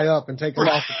this guy up and take him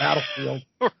off the battlefield.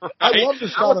 Right? I love the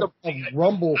shot of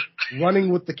Rumble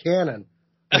running with the cannon.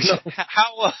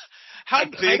 How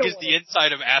big is the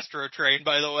inside of Astro Train,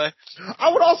 by the way?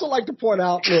 I would also like to point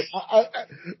out, look,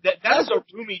 that is a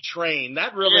roomy train.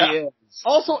 That really is.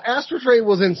 Also, Astro Train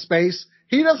was in space.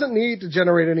 He doesn't need to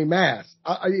generate any mass.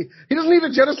 He doesn't need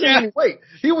to jettison any weight.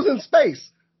 He was in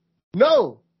space.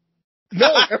 No,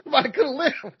 everybody could have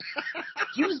lived.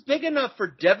 He was big enough for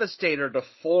Devastator to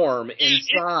form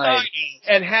inside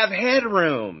and have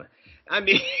headroom. I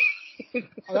mean...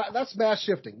 that's mass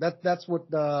shifting. That's what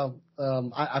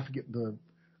I forget the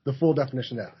full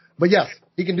definition of that. But yes,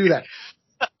 he can do that.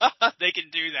 They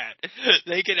can do that.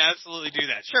 They can absolutely do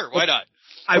that. Sure, why not?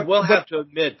 I will have to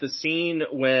admit, the scene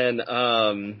when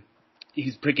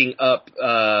he's picking up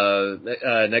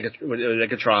Negatron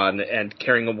and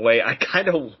carrying him away, I kind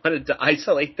of wanted to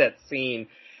isolate that scene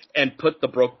and put the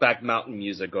Brokeback Mountain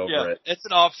music over it. It's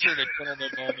an officer to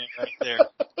gentleman moment right there.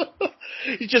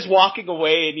 He's just walking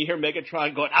away, and you hear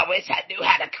Megatron going, "I wish I knew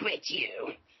how to quit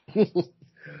you."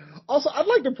 Also, I'd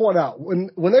like to point out,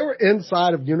 when they were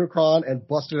inside of Unicron and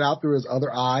busted out through his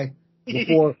other eye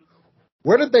before,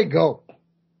 where did they go?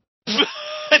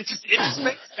 Just in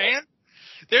space, man.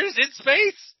 They're just in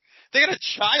space. They got a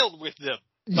child with them.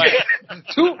 Like,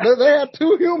 they had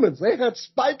two humans. They had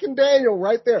Spike and Daniel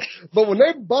right there. But when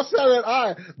they bust out that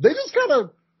eye, they just kind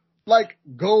of like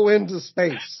go into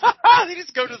space. They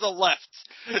just go to the left.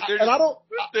 There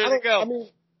they go. I mean,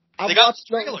 they got the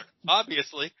trailer,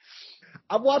 obviously.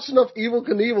 I've watched enough Evel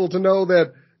Knievel to know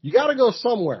that you got to go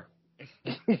somewhere.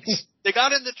 They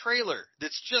got in the trailer.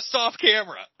 That's just off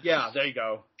camera. Yeah, there you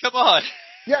go. Come on.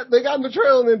 Yeah, they got in the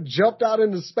trailer and then jumped out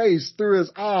into space through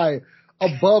his eye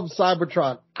above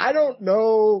Cybertron. I don't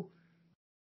know.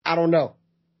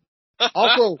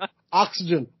 Also,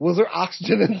 oxygen. Was there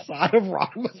oxygen inside of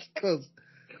Rodimus? Because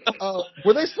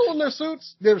were they still in their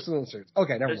suits? They were still in their suits.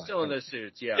 Okay, never mind. They're still in their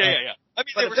suits, yeah. Yeah. I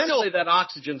mean, but eventually that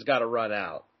oxygen's got to run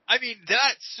out. I mean,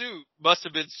 that suit must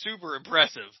have been super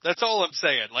impressive. That's all I'm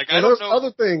saying. Like, I don't know.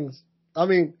 Other things. I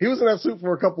mean, he was in that suit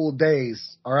for a couple of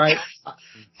days, all right?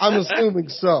 I'm assuming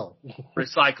so.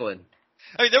 Recycling.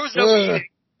 I mean, there was no eating.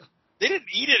 They didn't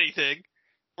eat anything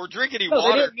or drink any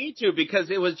water. They didn't need to because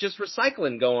it was just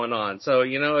recycling going on. So,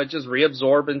 it just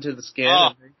reabsorbed into the skin.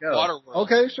 And there you go. Water world.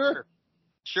 Okay, sure.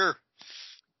 Sure.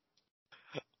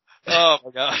 Oh,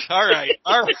 my God. All right.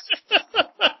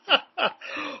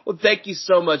 Well, thank you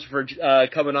so much for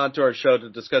coming on to our show to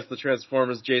discuss the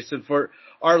Transformers, Jason. For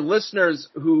our listeners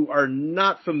who are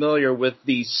not familiar with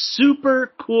the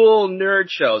super cool nerd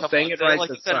show, saying it right this time. Like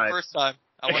you said it first time.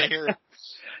 I want to hear it.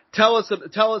 Tell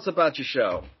us about your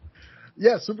show.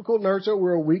 Yeah, Super Cool Nerd Show.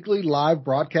 We're a weekly live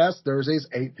broadcast, Thursdays,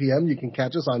 8 p.m. You can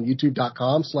catch us on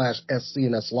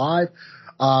youtube.com/SCNS Live.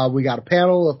 We got a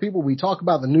panel of people. We talk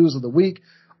about the news of the week.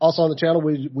 Also on the channel,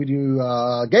 we do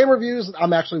game reviews.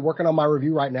 I'm actually working on my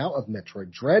review right now of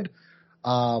Metroid Dread.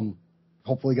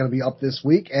 Hopefully going to be up this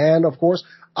week. And, of course,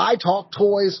 I talk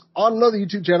toys on another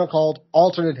YouTube channel called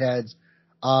Alternate Heads.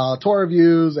 Toy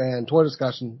reviews and toy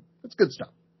discussion. It's good stuff.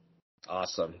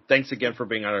 Awesome. Thanks again for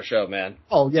being on our show, man.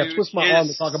 Oh, yeah, twist my arm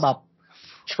to talk about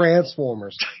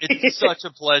Transformers. It's such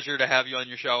a pleasure to have you on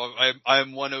your show.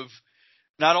 I'm one of,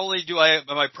 not only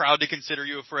am I proud to consider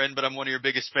you a friend, but I'm one of your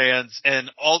biggest fans.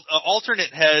 And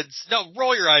Alternate Heads, no,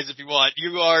 roll your eyes if you want.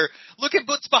 Look at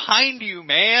what's behind you,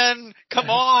 man. Come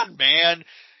on, man.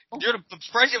 I'm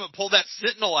surprised you haven't pulled that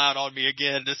Sentinel out on me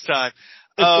again this time.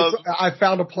 I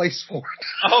found a place for it.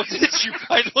 Oh, did you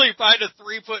finally find a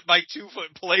 3-foot by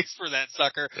 2-foot place for that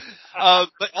sucker?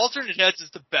 But Alternate Heads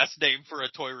is the best name for a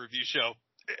toy review show,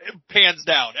 hands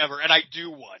down, ever. And I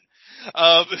do one.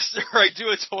 I do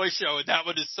a toy show, and that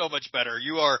one is so much better.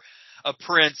 You are a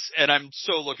prince, and I'm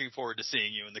so looking forward to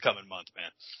seeing you in the coming month,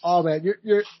 man. Oh man,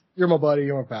 you're my buddy,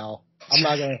 you're my pal. I'm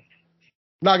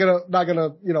not gonna,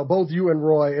 both you and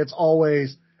Roy. It's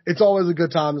always a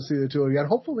good time to see the two of you, and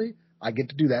hopefully I get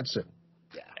to do that soon.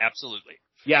 Yeah, absolutely.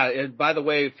 Yeah, and by the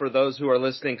way, for those who are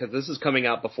listening, because this is coming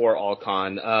out before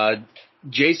AllCon,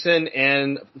 Jason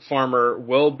and Farmer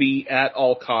will be at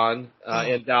AllCon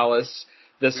in Dallas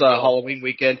this Halloween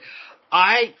weekend.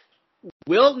 I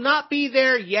will not be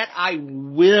there, yet I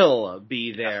will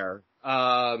be there.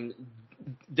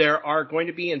 There are going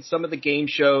to be in some of the game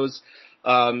shows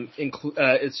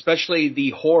especially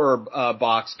the horror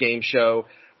box game show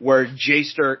where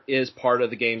Jayster is part of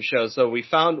the game show. So we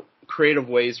found creative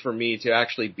ways for me to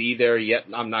actually be there, yet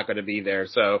I'm not going to be there.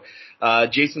 So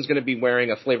Jason's going to be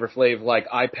wearing a Flavor Flav like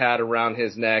iPad around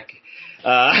his neck.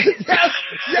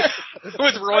 Yes.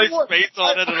 With Roy's face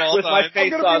on it at all with times. My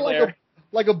face I'm gonna on be there.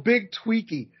 like a big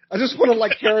Tweaky. I just want to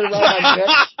like carry it around my neck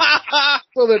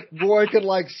so that Roy can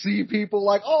like see people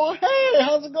like, oh hey,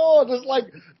 how's it going? Just like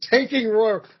taking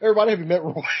Roy. Everybody, have you met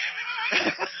Roy?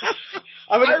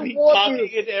 I'm going to be talking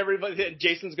to everybody.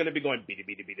 Jason's going to be going beady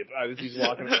beady beady as he's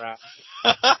walking around.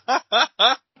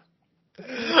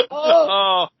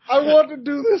 I want to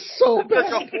do this so bad.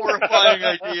 That's a horrifying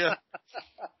idea.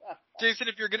 Jason,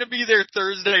 if you're going to be there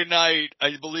Thursday night,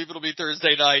 I believe it'll be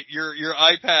Thursday night, your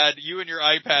iPad, you and your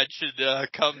iPad should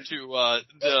come to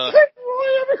the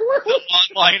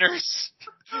onliners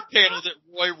panel that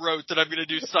Roy wrote that I'm going to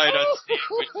do sight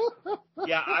unseen.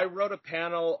 Yeah, I wrote a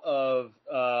panel of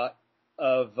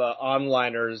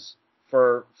onliners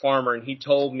for Farmer, and he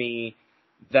told me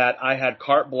that I had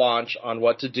carte blanche on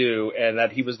what to do and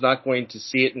that he was not going to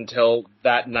see it until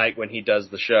that night when he does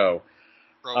the show.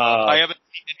 I haven't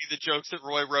seen any of the jokes that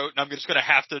Roy wrote, and I'm just going to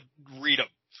have to read them.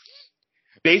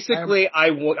 Basically,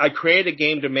 I created a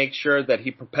game to make sure that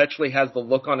he perpetually has the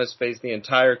look on his face the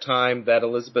entire time that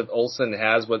Elizabeth Olsen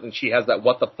has when she has that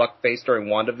what the fuck face during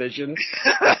WandaVision.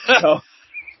 So.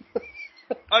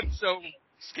 I'm so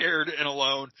scared and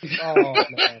alone. Oh,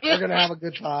 man. We're going to have a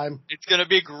good time. It's going to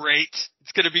be great.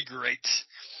 It's going to be great.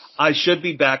 I should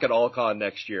be back at AllCon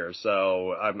next year,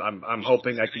 so I'm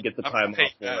hoping I can get the time off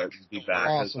for it and be back.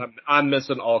 Awesome. I'm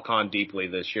missing AllCon deeply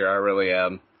this year. I really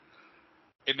am.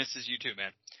 It misses you too,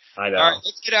 man. I know. All right,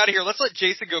 let's get out of here. Let's let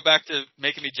Jason go back to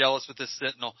making me jealous with this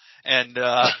Sentinel. And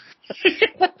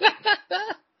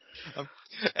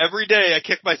every day I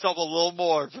kick myself a little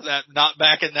more for that not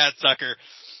backing that sucker.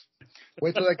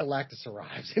 Wait till that Galactus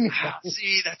arrives.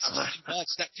 See, that's too much.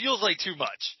 That feels like too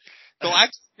much.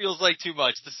 Galactus feels like too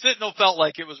much. The Sentinel felt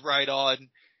like it was right on.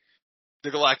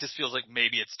 The Galactus feels like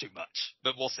maybe it's too much,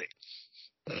 but we'll see.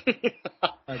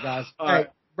 All right, guys. Hey,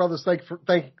 brothers, thank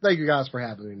you guys for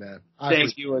having me, man.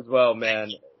 Thank you as well, man.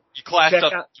 You classed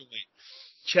up.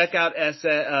 Check out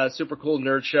Super Cool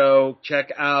Nerd Show.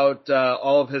 Check out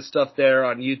all of his stuff there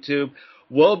on YouTube.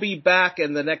 We'll be back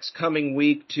in the next coming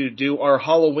week to do our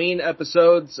Halloween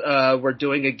episodes. We're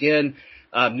doing again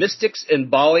Mystics in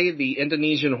Bali, the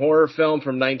Indonesian horror film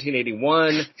from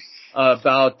 1981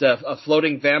 about a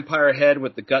floating vampire head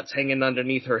with the guts hanging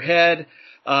underneath her head.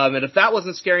 And if that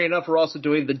wasn't scary enough, we're also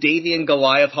doing the Davy and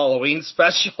Goliath Halloween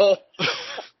special.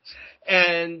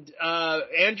 And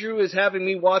Andrew is having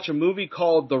me watch a movie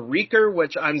called The Reeker,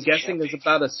 which I'm guessing is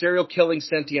about a serial killing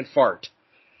sentient fart.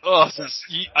 Oh,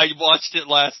 I watched it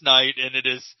last night, and it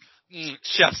is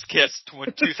chef's kiss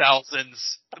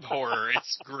 2000s horror.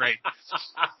 It's great.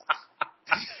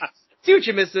 See what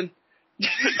you're missing.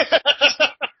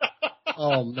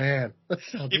 Oh, man.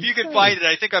 If you can find it,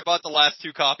 I think I bought the last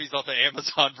 2 copies off of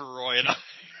Amazon for Roy and I.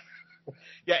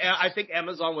 Yeah, I think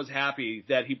Amazon was happy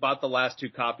that he bought the last 2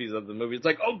 copies of the movie. It's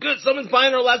like, oh, good, someone's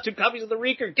buying our last 2 copies of The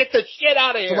Reeker. Get the shit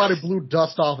out of here. Somebody blew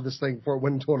dust off of this thing before it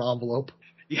went into an envelope.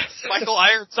 Yes. Michael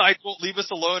Ironside won't leave us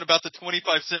alone about the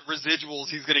 25-cent residuals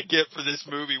he's going to get for this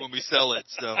movie when we sell it.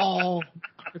 So. Oh,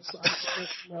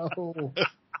 no.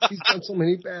 He's done so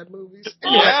many bad movies.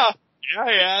 Oh, yeah. Yeah,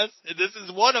 he has. And this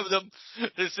is one of them.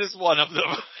 This is one of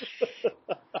them.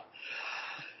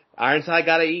 Ironside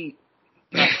gotta eat.